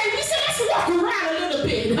said let's walk around a little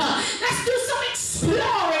bit. Let's do some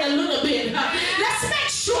exploring a little bit. Let's make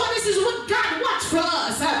sure this is what God wants for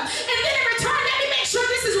us. And then in return, let me make sure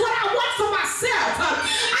this is what I want for myself.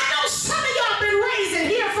 I know some of y'all been raised and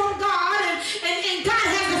hear from God, and God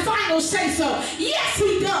has the final say so. Yes,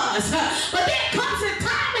 he does. But there comes a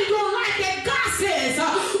time in your life that God says,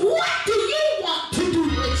 what do you want to do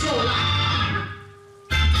with your life?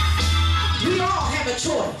 We all have a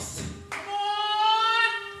choice.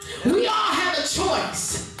 We all have a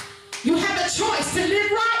choice. You have a choice to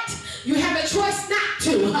live right. You have a choice not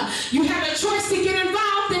to. You have a choice to get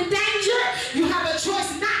involved in danger. You have a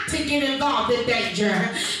choice not to get involved in danger.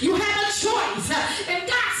 You have a choice. And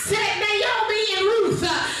God said, Naomi and Ruth,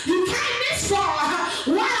 you came this far.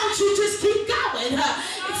 Why don't you just keep going?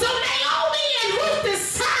 So Naomi and Ruth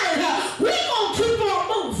decided we're going to keep on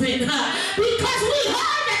moving because we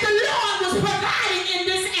heard that the Lord was providing in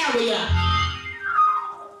this area.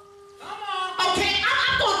 Okay,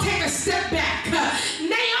 I'm going to take a step back.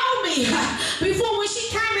 Naomi, before when she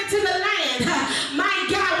came into the land, my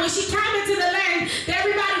God, when she came into the land,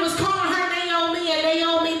 everybody was calling her Naomi and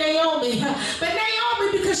Naomi, Naomi. But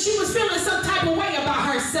Naomi, because she was feeling some type of way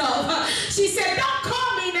about herself, she said, don't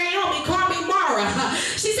call me Naomi, call me Mara.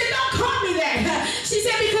 She said, don't call me that. She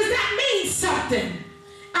said, because that means something.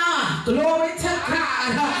 Glory to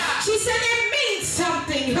God. She said, it means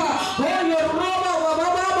something.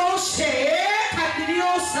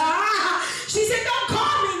 She said, don't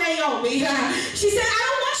call me Naomi. She said, I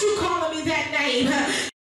don't want you calling me that name.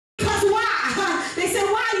 Because why? They said,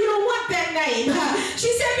 why you don't want that name?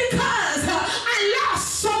 She said, because I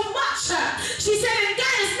lost so much. She said, and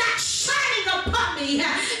God is not shining upon me.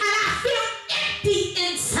 And I feel empty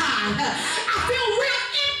inside. I feel real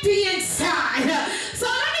empty inside.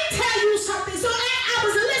 So let me tell you something. So I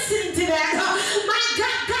was listening to that.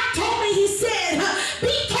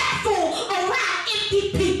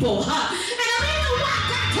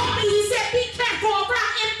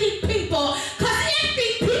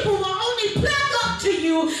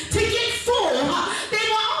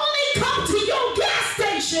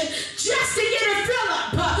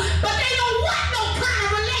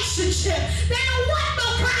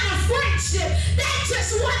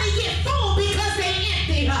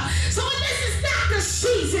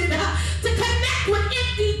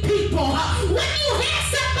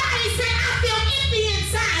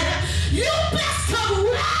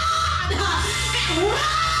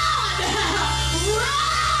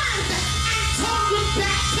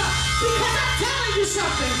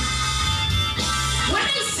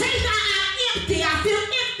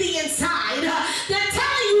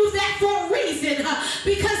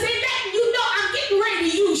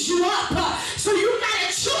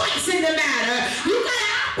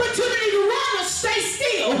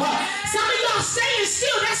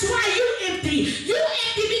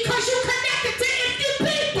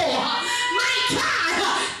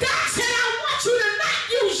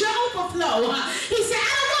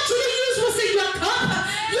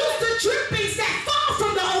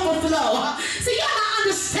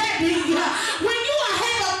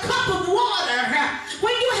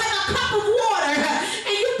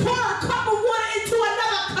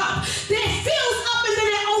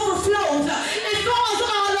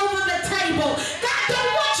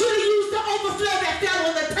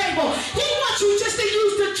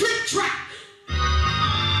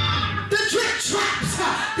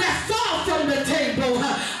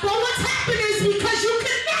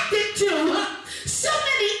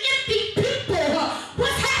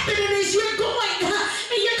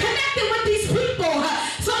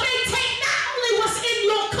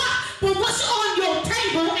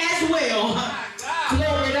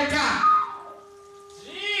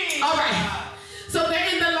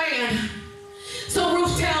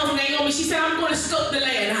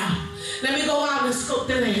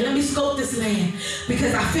 land,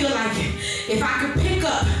 because I feel like if I could pick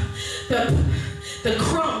up the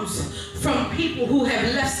crumbs from people who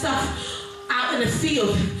have left stuff out in the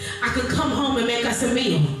field, I could come home and make us a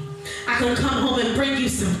meal. I can come home and bring you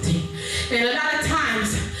something. And a lot of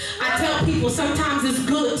times I tell people sometimes it's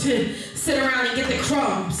good to sit around and get the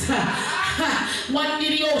crumbs.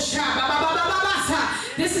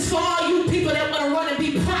 This is for all you people that want to run and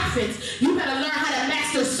be prophets. You better learn how to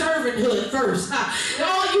master servanthood first.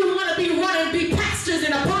 All you want to be running, be pastors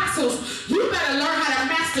and apostles, you better learn how to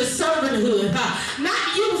master servanthood.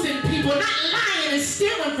 Not using people, not lying and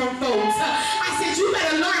stealing from folks. I said you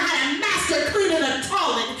better learn how to master cleaning a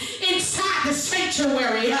toilet inside the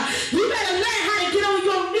sanctuary. You better learn how to get on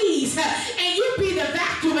your knees and you be the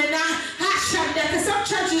vacuum and not because some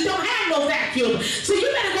churches don't have no vacuum. So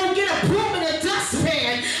you better go get a broom and a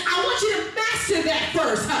dustpan. I want you to master that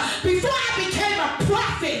first. Before I became a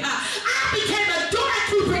prophet, I became a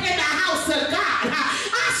doorkeeper in the house of God.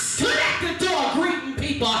 I stood at the door greeting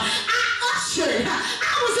people. I ushered.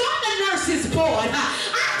 I was on the nurse's board. I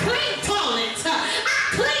cleaned toilets. I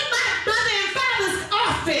cleaned my mother and father's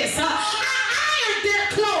office. I ironed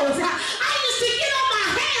their clothes. I used to get on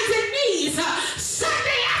my hands and knees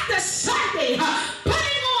Sunday after Sunday,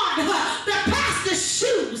 putting on the pastor's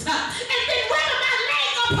shoes, and then rubbing my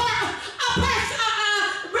leg up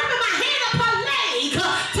rubbing my hand up her leg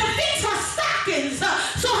to fix her stockings,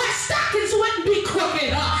 so her stockings wouldn't be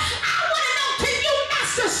crooked. I want to know, can you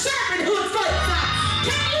master servanthood first?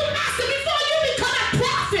 Can you master before you become a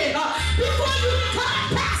prophet? Before you become a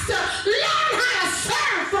pastor, learn how to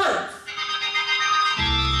serve first.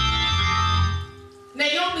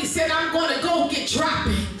 Naomi said, I'm going to go get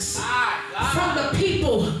droppings from the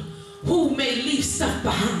people who may leave stuff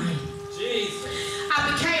behind. Jesus.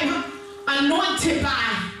 I became anointed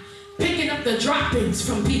by picking up the droppings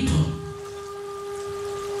from people.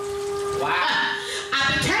 Wow.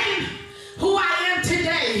 I became who I am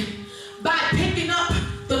today by picking up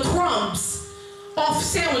the crumbs off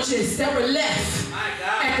sandwiches that were left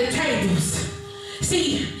at the tables.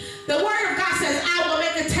 See, the word of God says, I will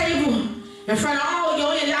make a table in front of all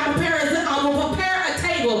your enemies. I will prepare a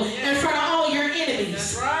table in front of all your enemies.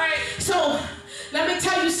 That's right. So let me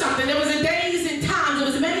tell you something. There was days and times,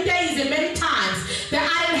 there was many days and many times that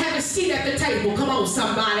I didn't have a seat at the table. Come on,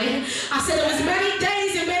 somebody. I said there was many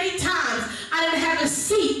days and many times I didn't have a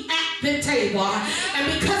seat at the table.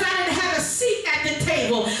 And because I didn't have a seat at the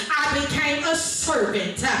table, I became a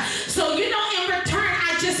servant. So, you know, in return,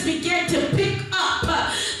 I just began to pick up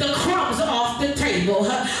the crumbs off the table.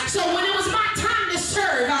 So when it was my time to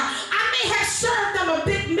serve, I may have served them a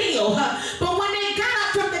big meal, but when they got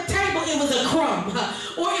up from the table, it was a crumb,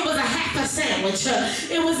 or it was a half a sandwich,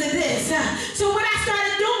 it was a this. So what I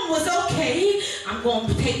started doing was, okay, I'm going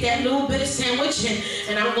to take that little bit of sandwich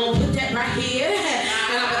and I'm going to put that right here,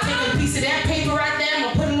 and I'm going to take a piece of that paper right there,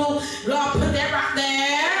 I'm going to put that right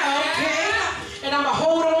there, okay, and I'm going to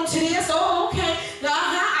hold on to this, oh, okay,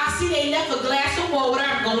 I see they left a glass of water,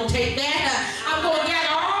 I'm going to take that, I'm going to get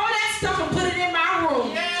all that stuff and put it in my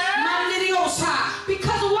room, my little side,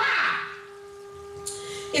 because why?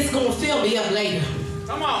 It's going to fill me up later.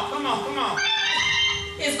 Come on, come on, come on.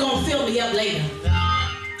 It's going to fill me up later.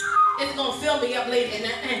 It's going to fill me up later.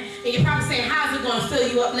 And you're probably saying, how's it going to fill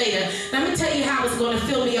you up later? Let me tell you how it's going to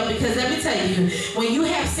fill me up, because let me tell you, when you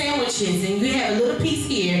have sandwiches and you have a little piece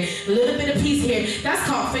here, a little bit of piece here, that's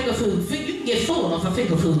called finger food. You can get full off of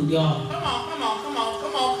finger food, y'all. Come on, come on, come on,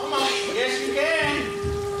 come on, come on. Yes, you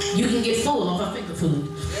can. You can get full off of finger food.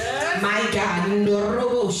 Yes. My God.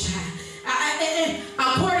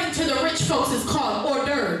 According to the rich folks, it's called hors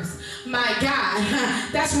d'oeuvres. My God,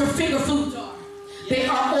 that's where finger foods are. They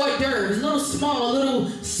are hors d'oeuvres, little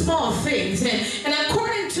small things. And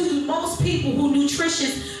according to most people who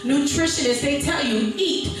nutritionists, they tell you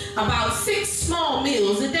eat about 6 small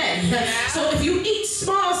meals a day. So if you eat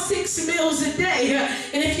small 6 meals a day,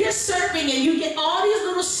 and if you're serving and you get all these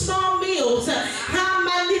little small meals,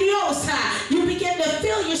 you begin to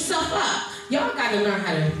fill yourself up. Y'all got to learn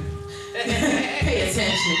how to pay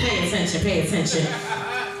attention.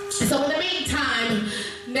 So in the meantime,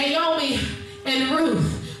 Naomi and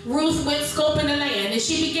Ruth went scoping the land, and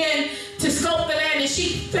she began to scope the land, and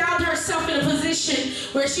she found herself in a position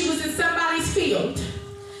where she was in somebody's field.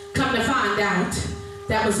 Come to find out,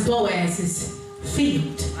 that was Boaz's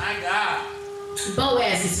field. My God.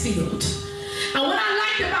 Boaz's field. And what I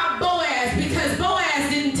liked about Boaz, because Boaz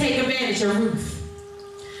didn't take advantage of Ruth.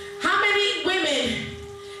 How many women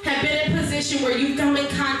have been in a position where you come in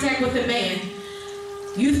contact with a man,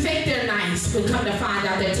 you think they're nice, but come to find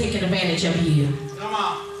out they're taking advantage of you? Come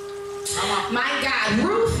on. Come on. My God,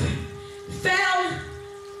 Ruth fell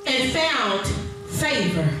and and found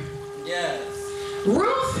favor. Yes.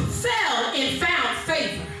 Ruth fell and found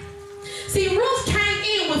favor. See, Ruth came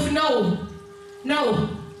in with no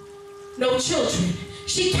children.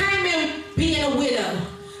 She came in being a widow.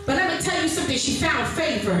 But let me tell you something, she found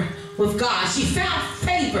favor with God. She found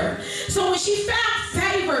favor. So when she found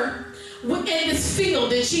favor in this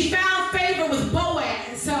field, and she found favor with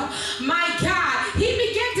Boaz, my God, he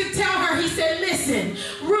began to tell her, he said, listen,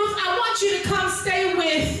 Ruth, I want you to come stay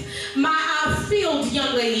with my field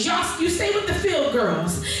young ladies. Y'all, you stay with the field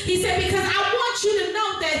girls. He said, because I want you to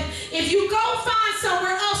know that if you go find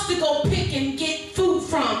somewhere else to go pick and get food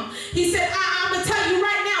from, he said, I'm going to tell you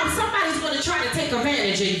right now, somebody's going to try to take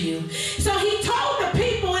advantage of you. So he told the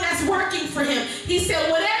people that's working for him, he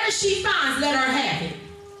said, whatever she finds, let her have it.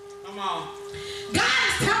 Come on. God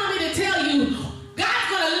is telling me to tell you, God's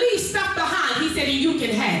going to leave stuff behind. He said, and you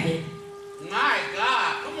can have it. My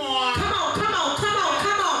God. Come on. Come on, come on, come on,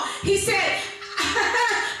 come on. He said,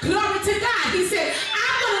 glory to God. He said,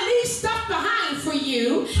 I'm going to leave stuff behind for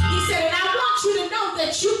you. He said, and I want you to know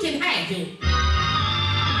that you can have it.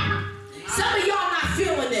 Some of y'all not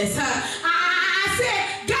feeling this. I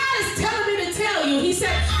said, God is telling me to tell you. He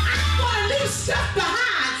said, I'm going to leave stuff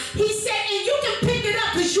behind. He said, and you can pick it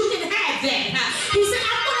up because you can have that. He said,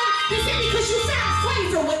 he said, because you found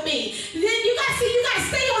favor with me. Then you gotta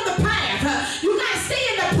stay on the path. You gotta stay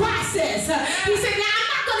in the process. He said, now I'm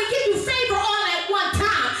not going to give you favor all at one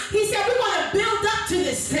time. He said, we're going to build up to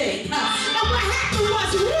this thing. And what happened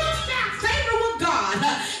was Ruth found favor with God.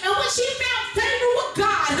 And when she found favor with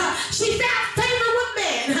God, she found favor with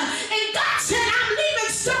man. And God said, I'm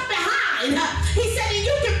leaving stuff behind. He said, and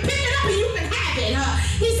you can pick it up and you can have it.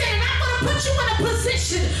 He said, and I'm going to put you in a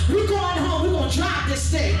position. We're going home. We're going to drive this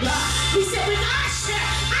thing. He said, when I said,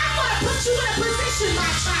 I'm going to put you in a position, my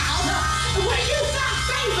child, where you found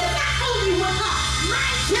favor, not only with her, my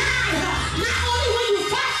God, not only when you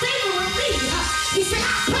found favor with me. He said,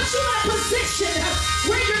 I'll put you in a position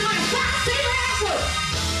where you're going to find favor at work.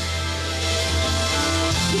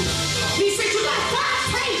 He said, you're going to find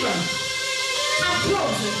favor. I'm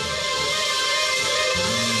closing.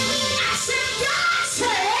 I said, God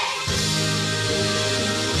said,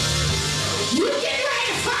 you get ready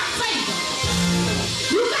to find favor.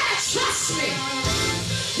 You got to trust me.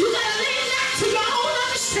 You got to lean back to your own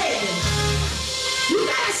understanding. You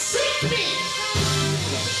got to seek me.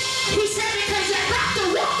 He said, because you're about to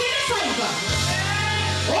walk in favor.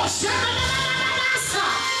 Oh, some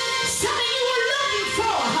of you were looking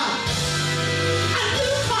for a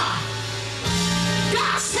new car.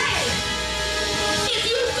 God said, if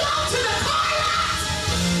you go to the car lot,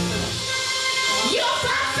 you'll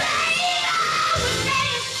find favor with me.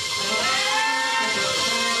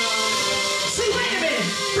 See, wait a minute.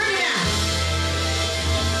 Bring it out.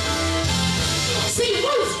 See,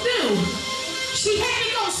 Ruth knew she had to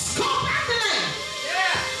go scope out the land.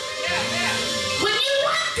 Yeah. When you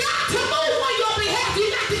want God to move on your behalf, you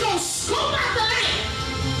got to go scope out the land.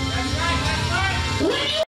 That's right. When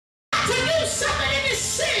you want to do something in the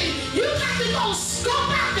city, you got to go scope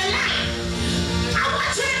out the land. I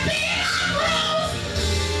want you to be in our room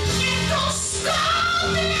and go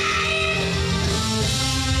scope the land.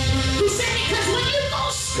 He said, because when you go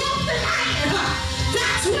scope the land,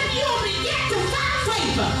 that's when you'll begin to find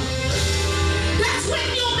favor. That's when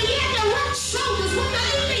you'll begin to rub shoulders with the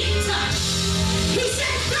elite. He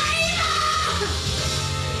said, favor.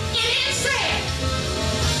 It is fair.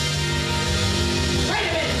 Wait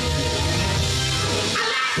a minute. A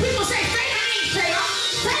lot of people say favor ain't fair.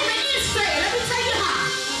 Favor is fair. Let me tell you how.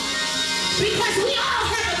 Because we all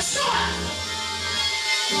have a choice.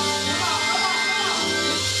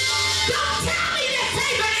 Don't tell me that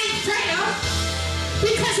favor ain't fair.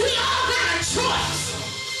 Because we all got a choice.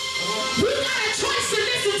 We got a choice to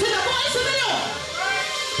listen to the voice of the Lord.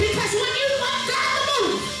 Because when you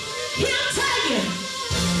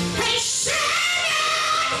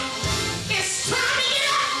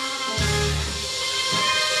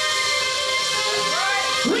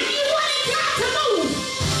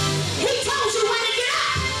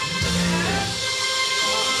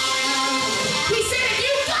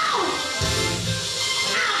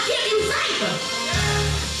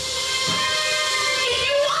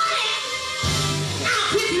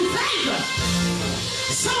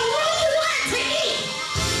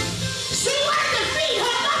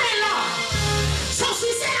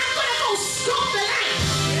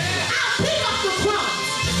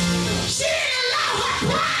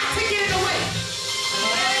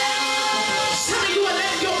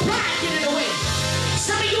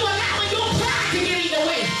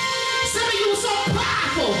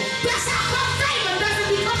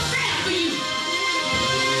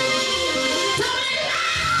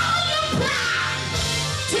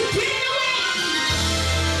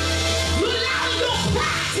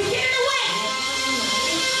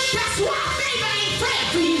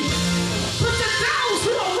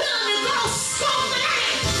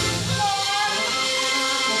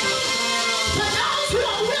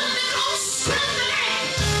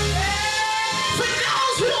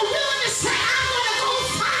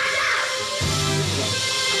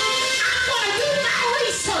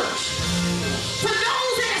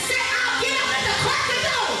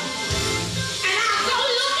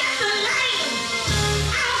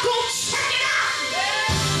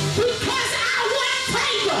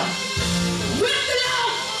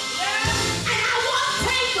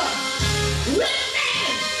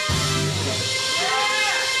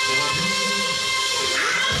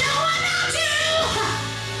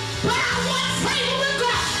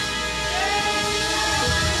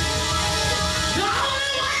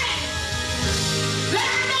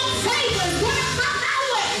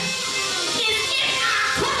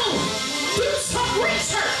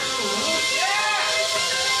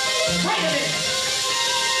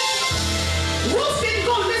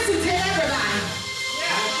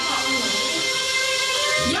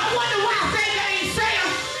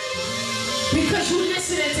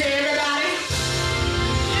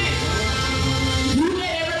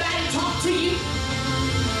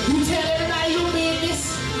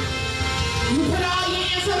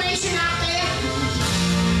competition out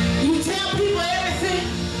there. You tell people everything.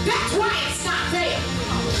 That's why it's not fair.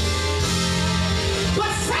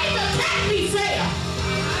 But favor can be fair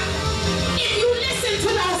if you listen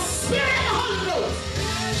to the Spirit of the Holy Ghost.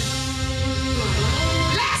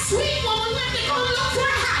 Last week when we went to go look for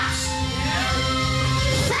a house,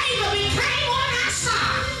 favor became on our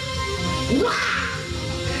side. Why?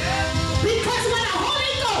 Because when the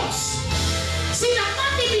Holy Ghost, see, the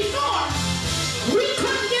Monday before, we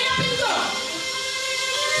couldn't get up and go.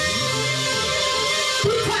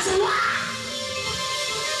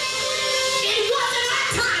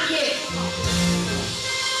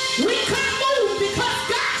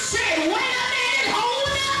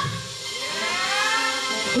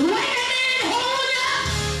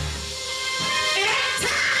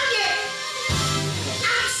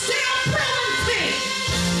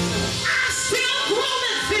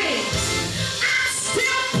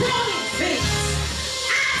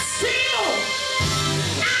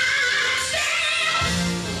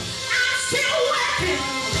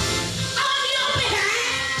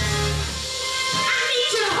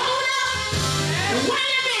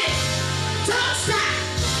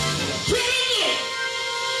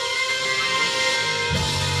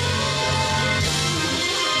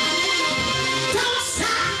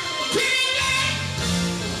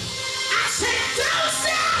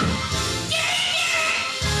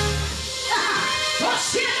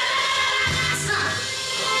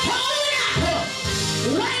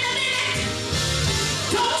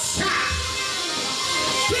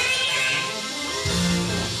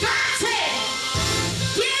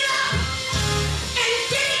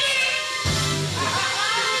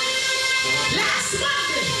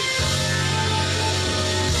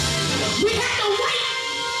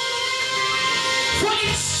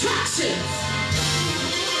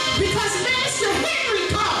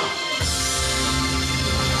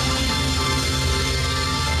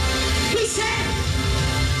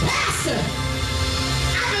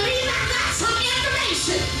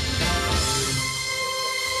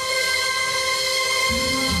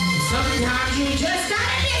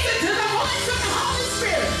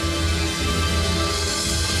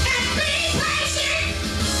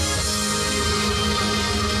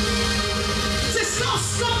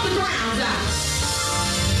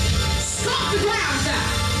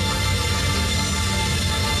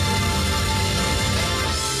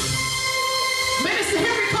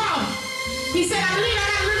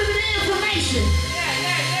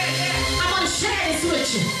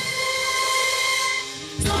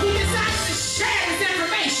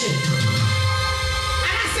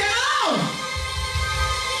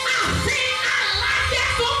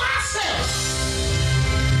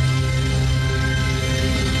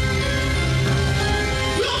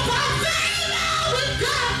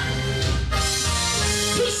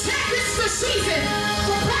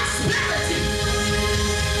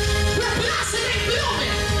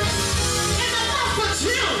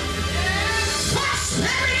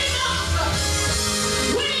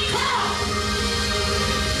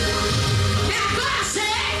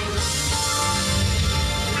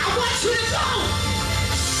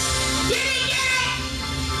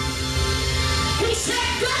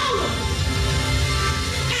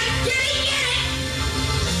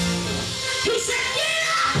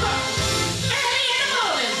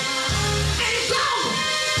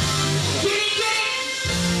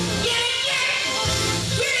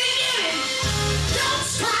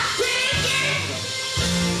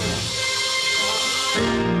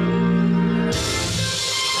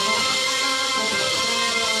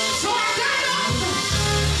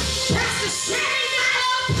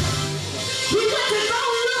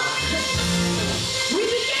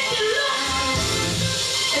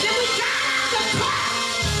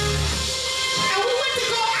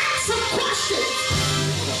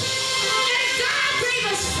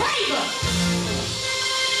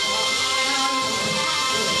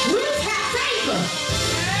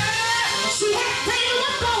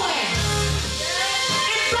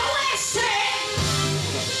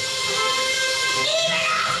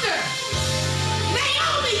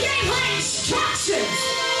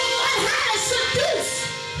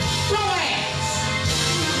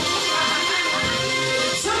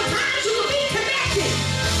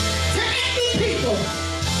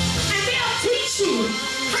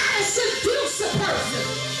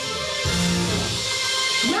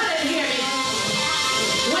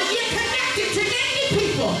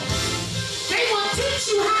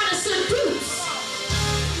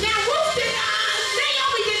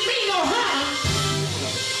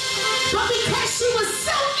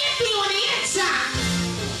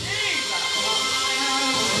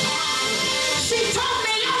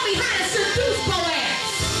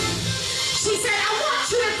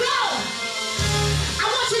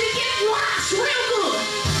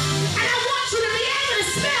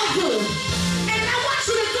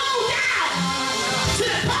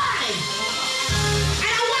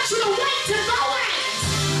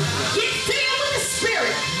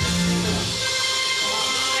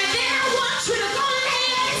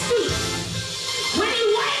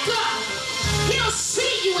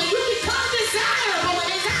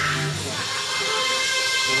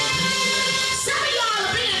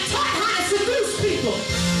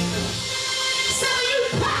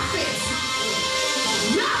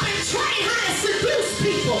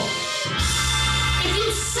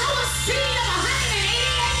 sow a seed of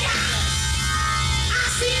 $188. I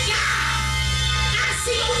see God. I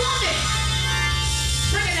see a woman.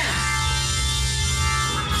 Bring it up.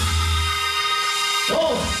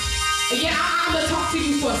 Oh, yeah, I'm going to talk to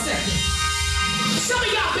you for a second. Some of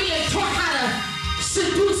y'all being taught how to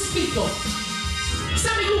seduce people.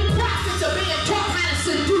 Some of you prophets are being taught how to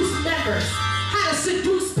seduce members, how to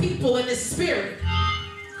seduce people in the spirit.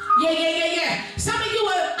 Yeah. Some of you,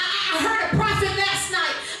 I heard a prophet last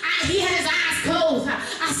night. He had his eyes closed.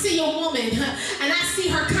 I see a woman, and I see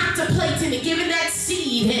her contemplating and giving that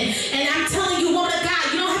seed. And I'm telling you, woman of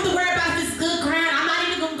God, you don't have to worry about if it's good ground. I'm not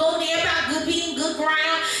even going to go there about good being good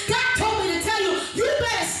ground. God told me to tell you, you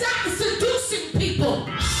better stop seducing people.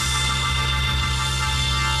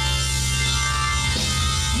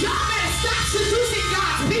 Y'all better stop seducing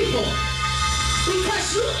God's people because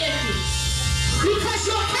you empty. Because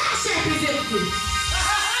your cash app is empty.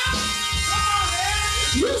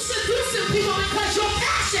 You seducing people because your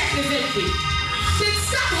cash app is empty. Then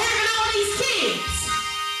stop having all these kids.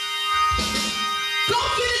 Go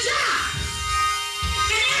get a job.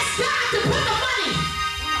 And ask God to put the money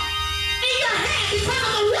in your hand because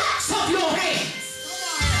of the works of your hands.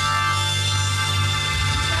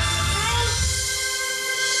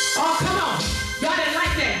 Oh, come on. Y'all didn't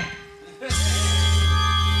like that.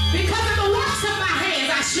 Because of the works of my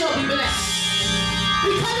hands, I shall be blessed.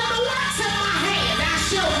 Because of the works of my hands, I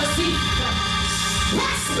shall receive.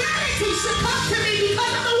 Prosperity should come to me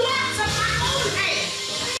because of the works of my own hands.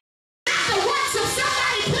 Not the works of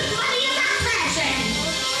somebody putting money in my cash app.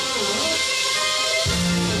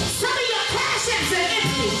 Some of your cash apps are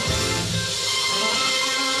empty.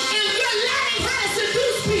 And you're learning how to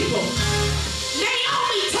seduce people.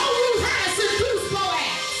 Naomi told Ruth how to seduce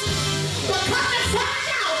Boaz. But come to find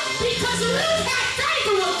out, because Ruth had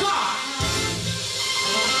favor with God.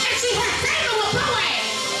 And she had favor with Boaz.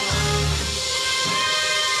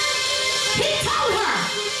 He told her,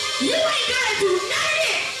 you ain't got to do none of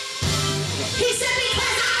it. He said,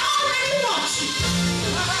 because I already want you.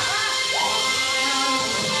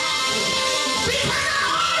 Because I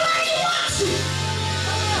already want you.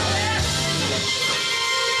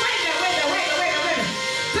 Wait a minute.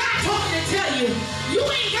 God told me to tell you, you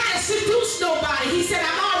ain't got to seduce nobody. He said,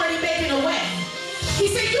 I'm already making a way. He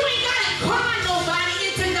said, you ain't got to con nobody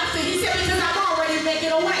into nothing. He said, because I'm already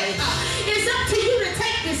making a way. It's up to you to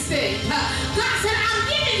take this thing. God said, I'm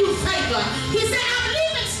giving you favor. He said, I'm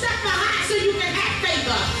leaving stuff behind so you can have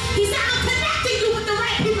favor. He said, I'm connecting you with the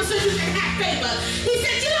right people so you can have favor. He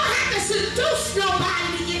said, you don't have to seduce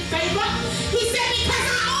nobody to get favor. He said, because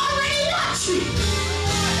I already want you.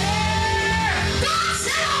 God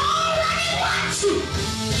said, I already want you.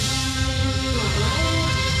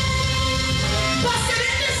 Busted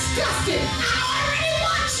and disgusted. I already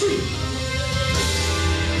want you.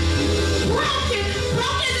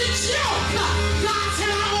 Broken is a joke. God said,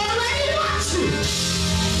 I already want you.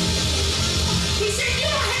 He said, you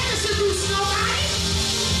don't have to seduce nobody.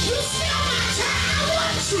 You still my child. I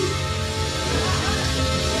want you.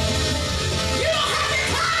 You don't have to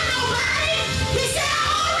call nobody. He said, I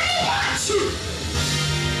already want you.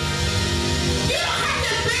 You don't have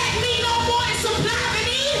to beg me no more and supply me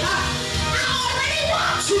need. I already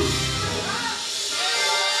want you.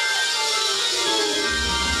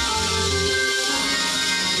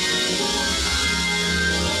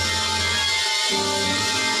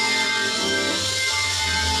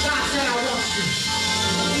 God said, I want you.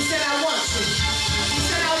 He said, I want you. He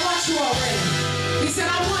said, I want you already. He said,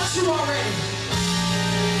 I want you already.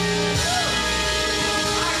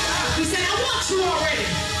 He said, I want you already.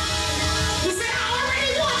 He said, I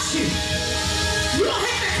already want you. You don't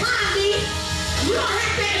have to climb me. You don't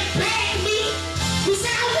have to beg me. He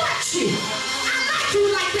said, I want you. I like you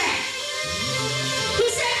like that. He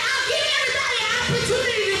said, I'll give everybody an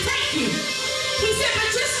opportunity to take you. He said, but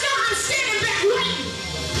just know I'm standing back waiting.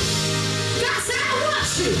 God said, I want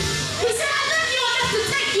you. He said, I love you enough to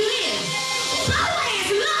take you in. Boaz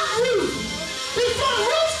loved Ruth. Before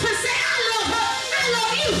Ruth could say, I love her, I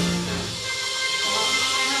love you.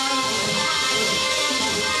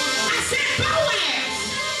 I said, Boaz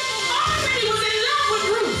already was in love with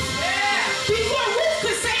Ruth. Before Ruth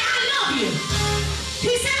could say, I love you.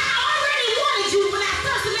 He said, I already wanted you when I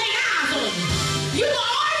first laid eyes on you. You were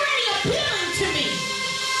already appealing to me.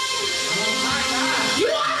 You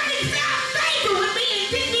already found favor with me and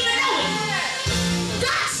didn't even know it.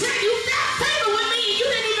 God said you found favor with me and you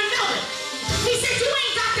didn't even know it. He said you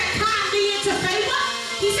ain't got to con me into favor.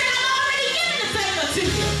 He said I'm already giving the favor to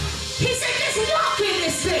you. He said just walk in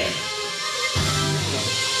this thing.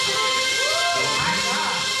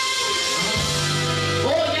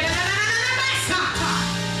 Oh, yeah.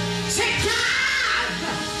 Say,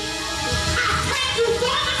 God, I thank you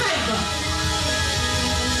for the favor.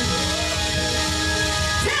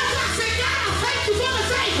 Tell God, say, God, I thank you for the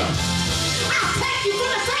favor. I thank you for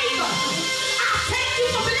the favor. I thank you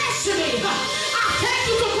for blessing me. I thank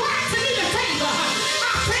you for granting me the favor.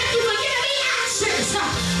 I thank you for giving me access.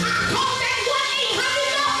 I called that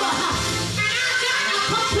 1-800 number, and I got a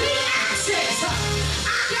complete access.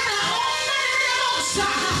 I got an old money in the most.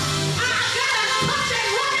 I got a cup that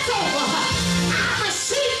runs over. I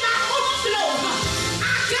received my overflow.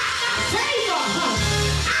 I got my favor.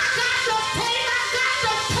 I got the favor. I got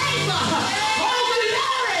the favor. Oh,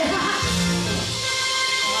 glory.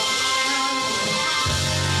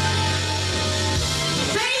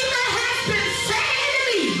 Favor has been fed to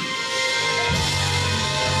me.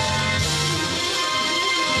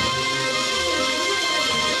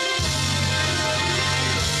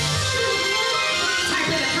 Type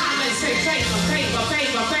in the comments, say favor, favor,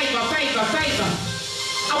 favor, favor, favor, favor.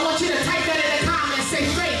 I want you to type that in the comments, say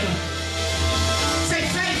favor. Say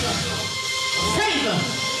favor, favor,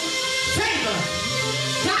 favor.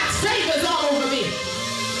 God's favor is all over me.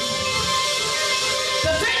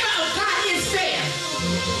 The favor of God is fair.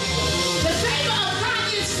 The favor of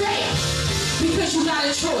God is fair because you got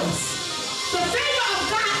a choice. The favor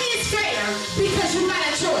of God is fair because you got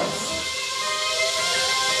a choice.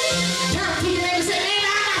 Turn to your neighbor and say, neighbor,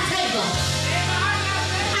 I got favor.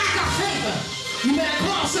 I got favor. You better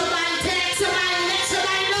call somebody, tag somebody, let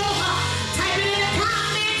somebody know. Type it in the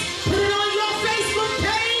comments. Put it on your Facebook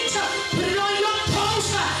page. Put it on your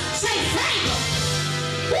post. Say favor.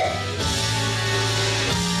 Woo.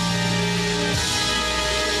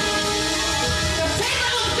 The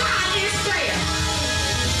favor of God is fair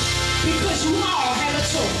because you all have a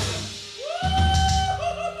choice.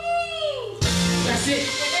 That's it.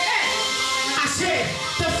 I said,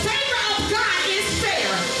 the favor of God is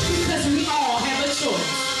fair because we all have a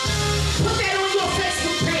choice. Put that on your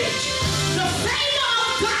Facebook page. The favor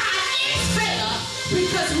of God is fair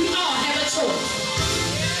because we all have a choice.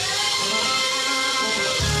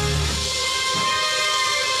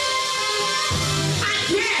 I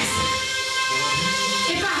guess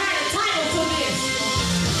if I had a title for this,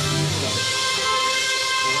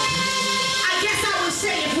 I guess I would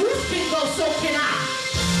say if Ruth can go, so can I.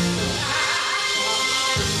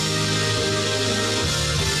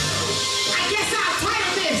 I guess I'll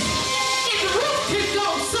title this, if Ruth can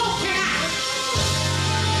go, so can I.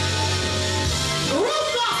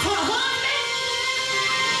 Ruth lost her husband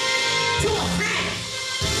to a famine,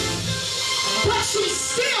 but she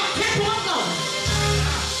still kept on going.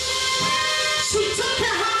 She took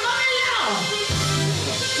care of her mother-in-law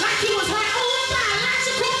like it was her own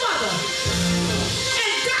biological mother.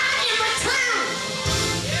 And God in return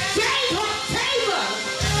gave her favor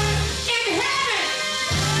in heaven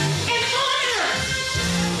and on earth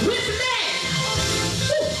with men.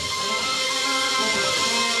 Woo.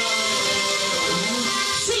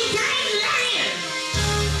 She gained land.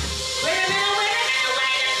 Wait a minute, wait a minute,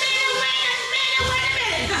 wait a minute, wait a minute, wait a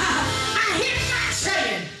minute. I hear God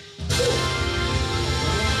saying. Woo.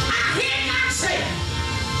 I hear God saying.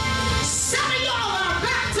 Some of y'all are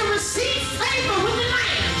about to receive favor with the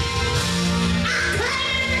land. I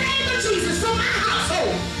claim it in the name of Jesus for my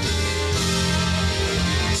household.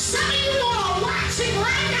 Some of you all are watching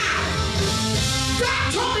right now.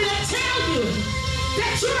 God told me to tell you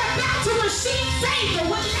that you're about to receive favor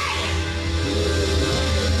with land.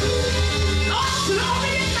 Oh,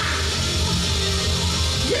 glory to God.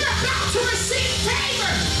 You're about to receive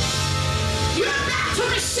favor. You're about to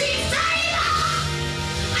receive favor.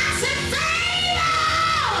 I said favor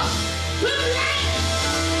with land.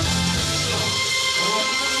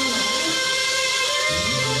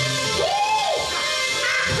 Woo!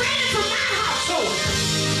 I pray for my household.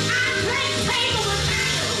 I pray favor with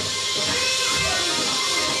land.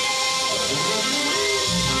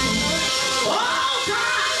 Oh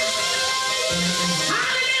God.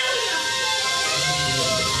 Hallelujah.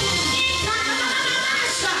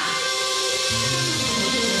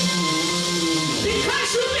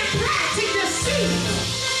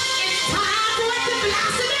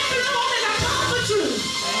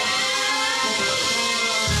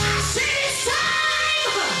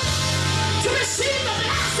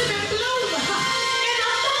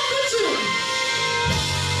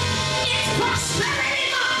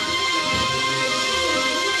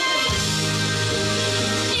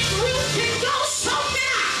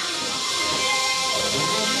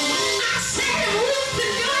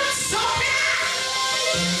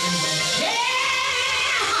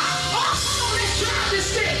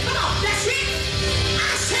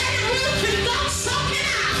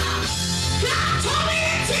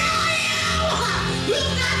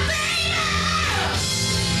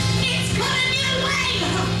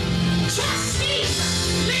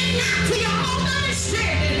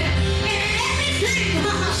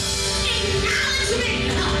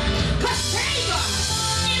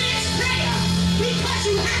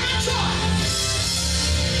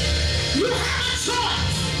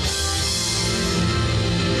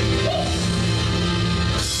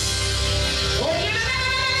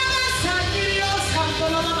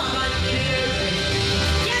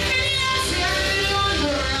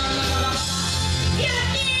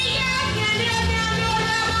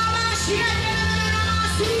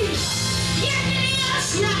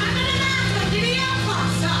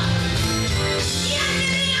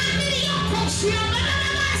 God,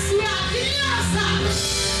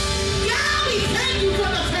 we thank you for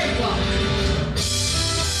the favor.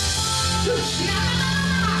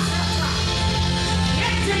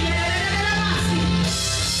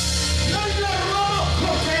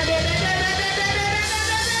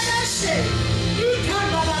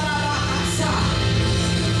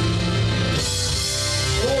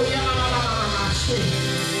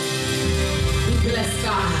 We bless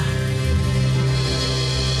God.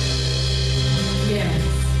 Yes.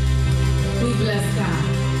 We bless God.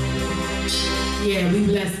 Yeah, we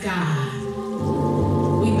bless God.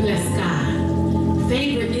 We bless God.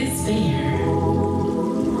 Favor is fair.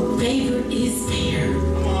 Favor is fair.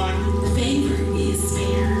 Come on. Favor is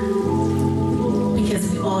fair. Because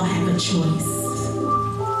we all have a choice.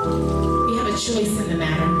 We have a choice in the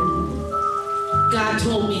matter. God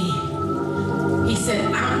told me, He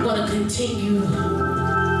said, I'm going to continue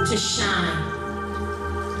to shine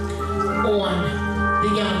on the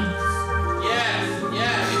young. Yes,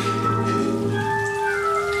 yes.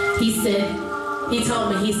 He said, He told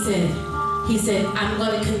me, He said, I'm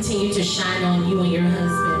going to continue to shine on you and your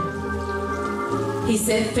husband. He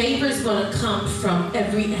said, favor is going to come from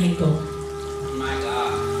every angle. My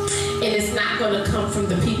God. And it's not going to come from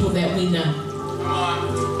the people that we know. Come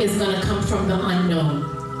on. It's going to come from the unknown.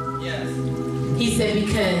 Yes. He said,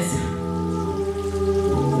 because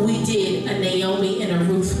we did a Naomi and a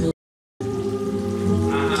Ruth movie.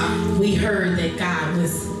 We heard that God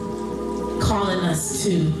was calling us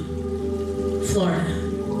to Florida.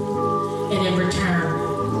 And in return,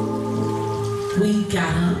 we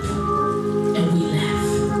got up and we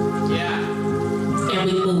left. Yeah. And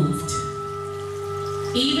we moved.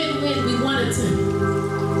 Even when we wanted to.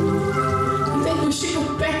 We think we should go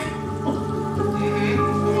back. Come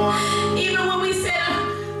on. Even when we said,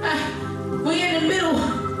 we're in the middle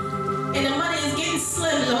and the money is getting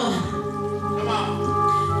slim, Lord. Come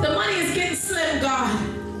on. The money is getting slim, God.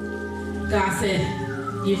 God said,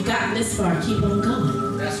 you've gotten this far, keep on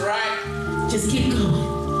going. That's right. Just keep going.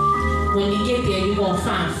 When you get there, you're going to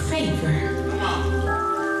find favor Come on.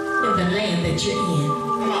 in the land that you're in.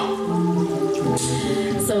 Come on.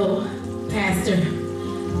 So, Pastor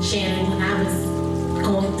Shannon, when I was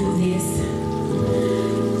going through this,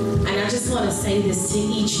 and I just want to say this to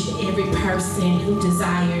each and every person who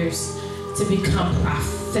desires to become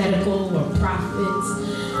prophetical or prophets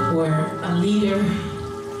or a leader,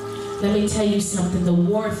 let me tell you something, the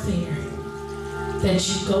warfare that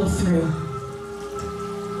you go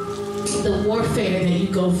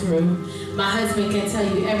through, my husband can tell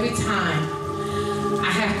you every time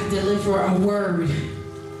I have to deliver a word,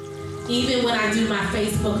 even when I do my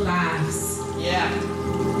Facebook Lives. Yeah.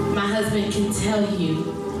 My husband can tell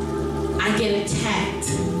you I get attacked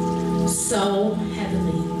so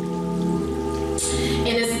heavily.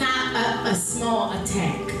 And it's not a small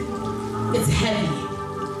attack. It's heavy.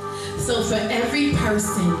 So for every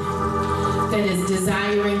person that is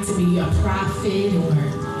desiring to be a prophet, or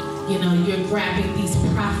you're grabbing these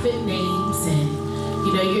prophet names, and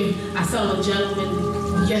I saw a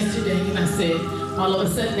gentleman yesterday and I said, all of a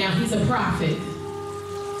sudden now he's a prophet.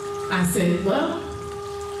 I said, well,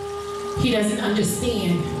 he doesn't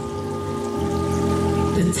understand.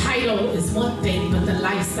 The title is one thing, but the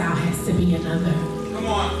lifestyle has to be another. Come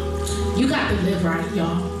on. You got to live right,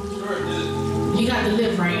 y'all. Sure it is. You got to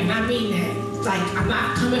live right, and I mean that. Like, I'm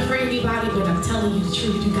not coming for anybody, but I'm telling you the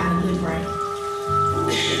truth. You got to live right.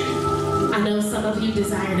 I know some of you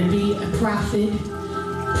desire to be a prophet,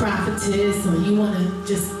 prophetess, or you want to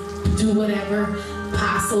just do whatever,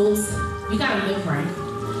 apostles. You got to live right.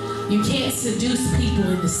 You can't seduce people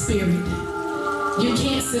in the spirit. You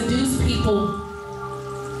can't seduce people,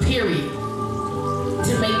 period,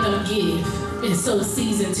 to make them give and sow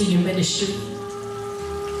seeds into your ministry.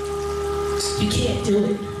 You can't do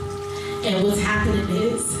it. And what's happening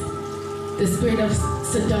is the spirit of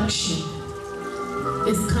seduction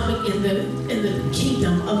is coming in the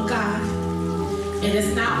kingdom of God. And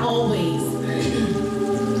it's not always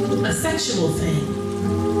a sexual thing.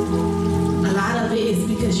 A lot of it is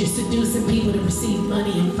because you're seducing people to receive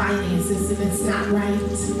money and finances, and it's not right.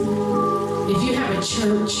 If you have a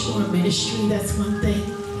church or a ministry, that's one thing.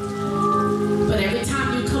 But every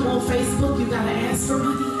time you come on Facebook, you gotta ask for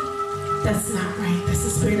money. That's not right. That's the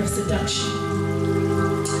spirit of seduction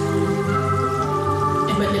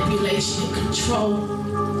and manipulation and control.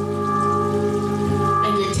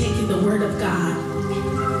 And you're taking the word of God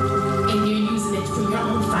and you're using it for your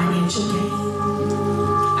own financial gain.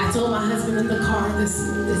 I told my husband in the car this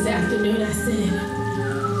afternoon, I said,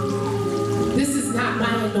 this is not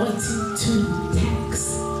my anointing to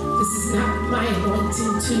tax. This is not my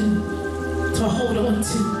anointing to hold on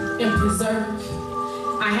to and preserve.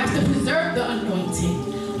 I have to preserve the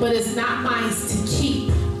anointing, but it's not mine to keep.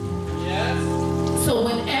 Yes. So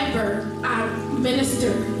whenever I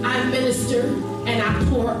minister and I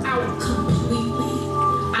pour out completely.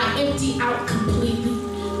 I empty out completely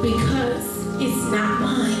because it's not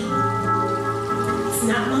mine. It's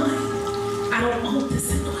not mine. I don't own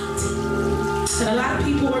this anointing. And a lot of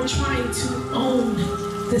people are trying to own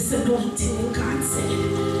this anointing, and God said,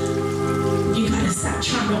 you gotta stop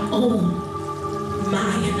trying to own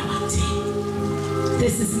my anointing.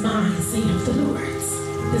 This is mine, saith the Lord.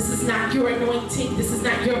 This is not your anointing. This is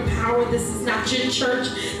not your power. This is not your church.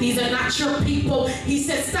 These are not your people. He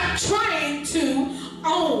said, stop trying to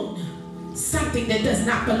own something that does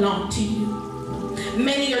not belong to you.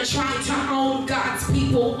 Many are trying to own God's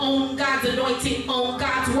people, own God's anointing, own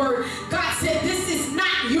God's word. God said, this is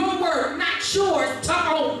not your word, not yours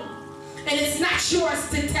to own. And it's not yours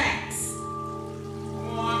to tax.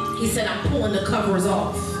 He said, I'm pulling the covers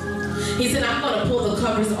off. He said, I'm going to pull the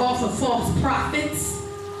covers off of false prophets.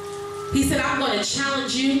 He said, I'm going to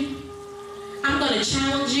challenge you. I'm going to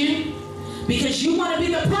challenge you because you want to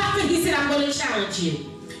be the prophet. He said, I'm going to challenge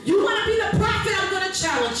you. You want to be the prophet, I'm going to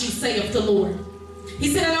challenge you, saith the Lord. He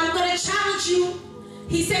said, and I'm going to challenge you.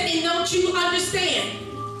 He said, and don't you understand?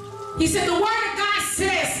 He said, the word of God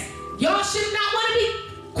says, y'all should not want to be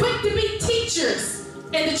quick to be teachers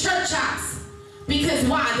in the church house. Because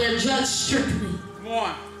why? They're judged strictly. Come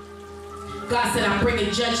on. God said, I'm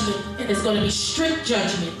bringing judgment, and it's going to be strict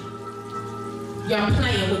judgment. You're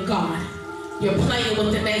playing with God. You're playing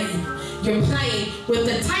with the name. You're playing with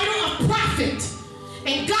the title of prophet.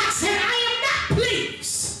 And God said, I am not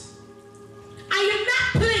pleased. I am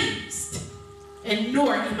not pleased. And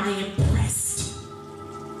nor am I impressed.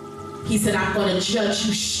 He said, I'm going to judge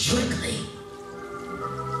you strictly.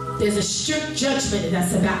 There's a strict judgment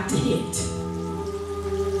that's about to hit.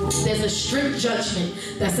 There's a strict judgment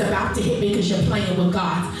that's about to hit because you're playing with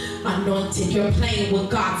God's anointed. You're playing with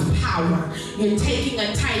God's power. You're taking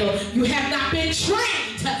a title. You have not been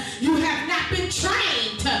trained. You have not been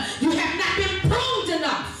trained. You have not been pruned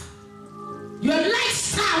enough. Your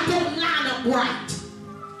lifestyle don't line up right.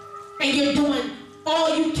 And you're doing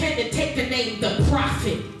all you can to take the name the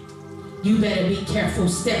prophet. You better be careful.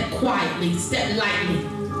 Step quietly. Step lightly.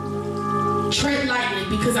 Tread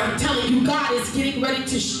lightly, because I'm telling you, God is getting ready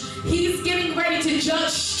to, he's getting ready to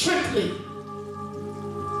judge strictly.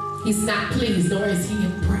 He's not pleased, nor is he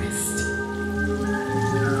impressed.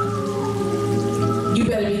 You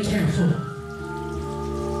better be careful.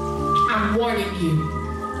 I'm warning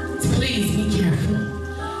you. Please be careful.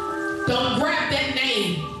 Don't grab that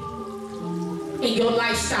name and your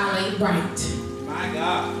lifestyle ain't right. My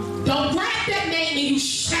God. Don't grab that name and you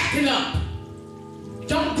shack it up.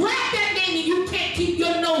 Don't grab that name and you can't keep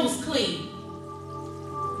your nose clean.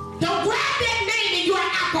 Don't grab that name and you're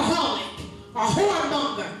an alcoholic, a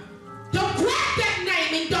whoremonger. Don't grab that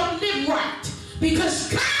name and don't live right,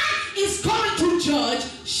 because God is going to judge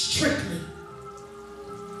strictly.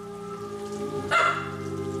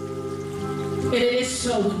 And it is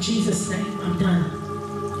so in Jesus' name. I'm done.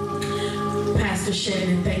 Pastor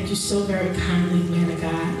Shannon, thank you so very kindly, man of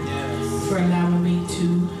God, Yes. for allowing me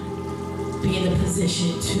to be in a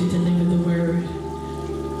position to deliver the word,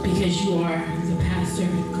 because you are the pastor.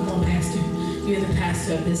 Come on, pastor. You're the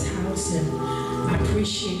pastor of this house, and I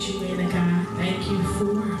appreciate you, man of God. Thank you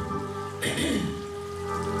for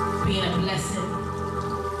being a blessing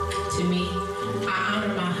to me. I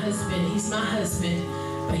honor my husband. He's my husband,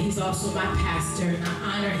 but he's also my pastor, and I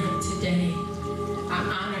honor him today. I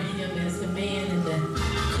honor him as the man in the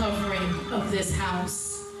covering of this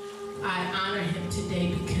house. I honor him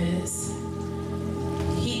today because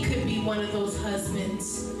he could be one of those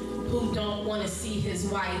husbands who don't want to see his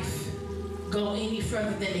wife go any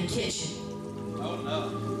further than the kitchen. Oh, no.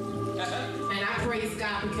 And I praise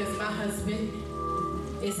God because my husband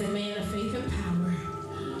is a man of faith and power,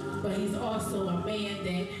 but he's also a man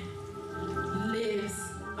that lives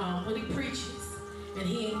what he preaches, and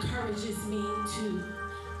he encourages me to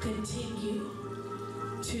continue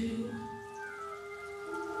to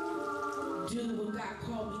do what God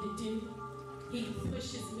called me to do. He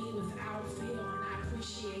pushes me without fail, and I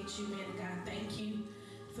appreciate you, man of God. Thank you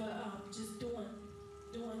for just doing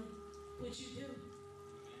what you do.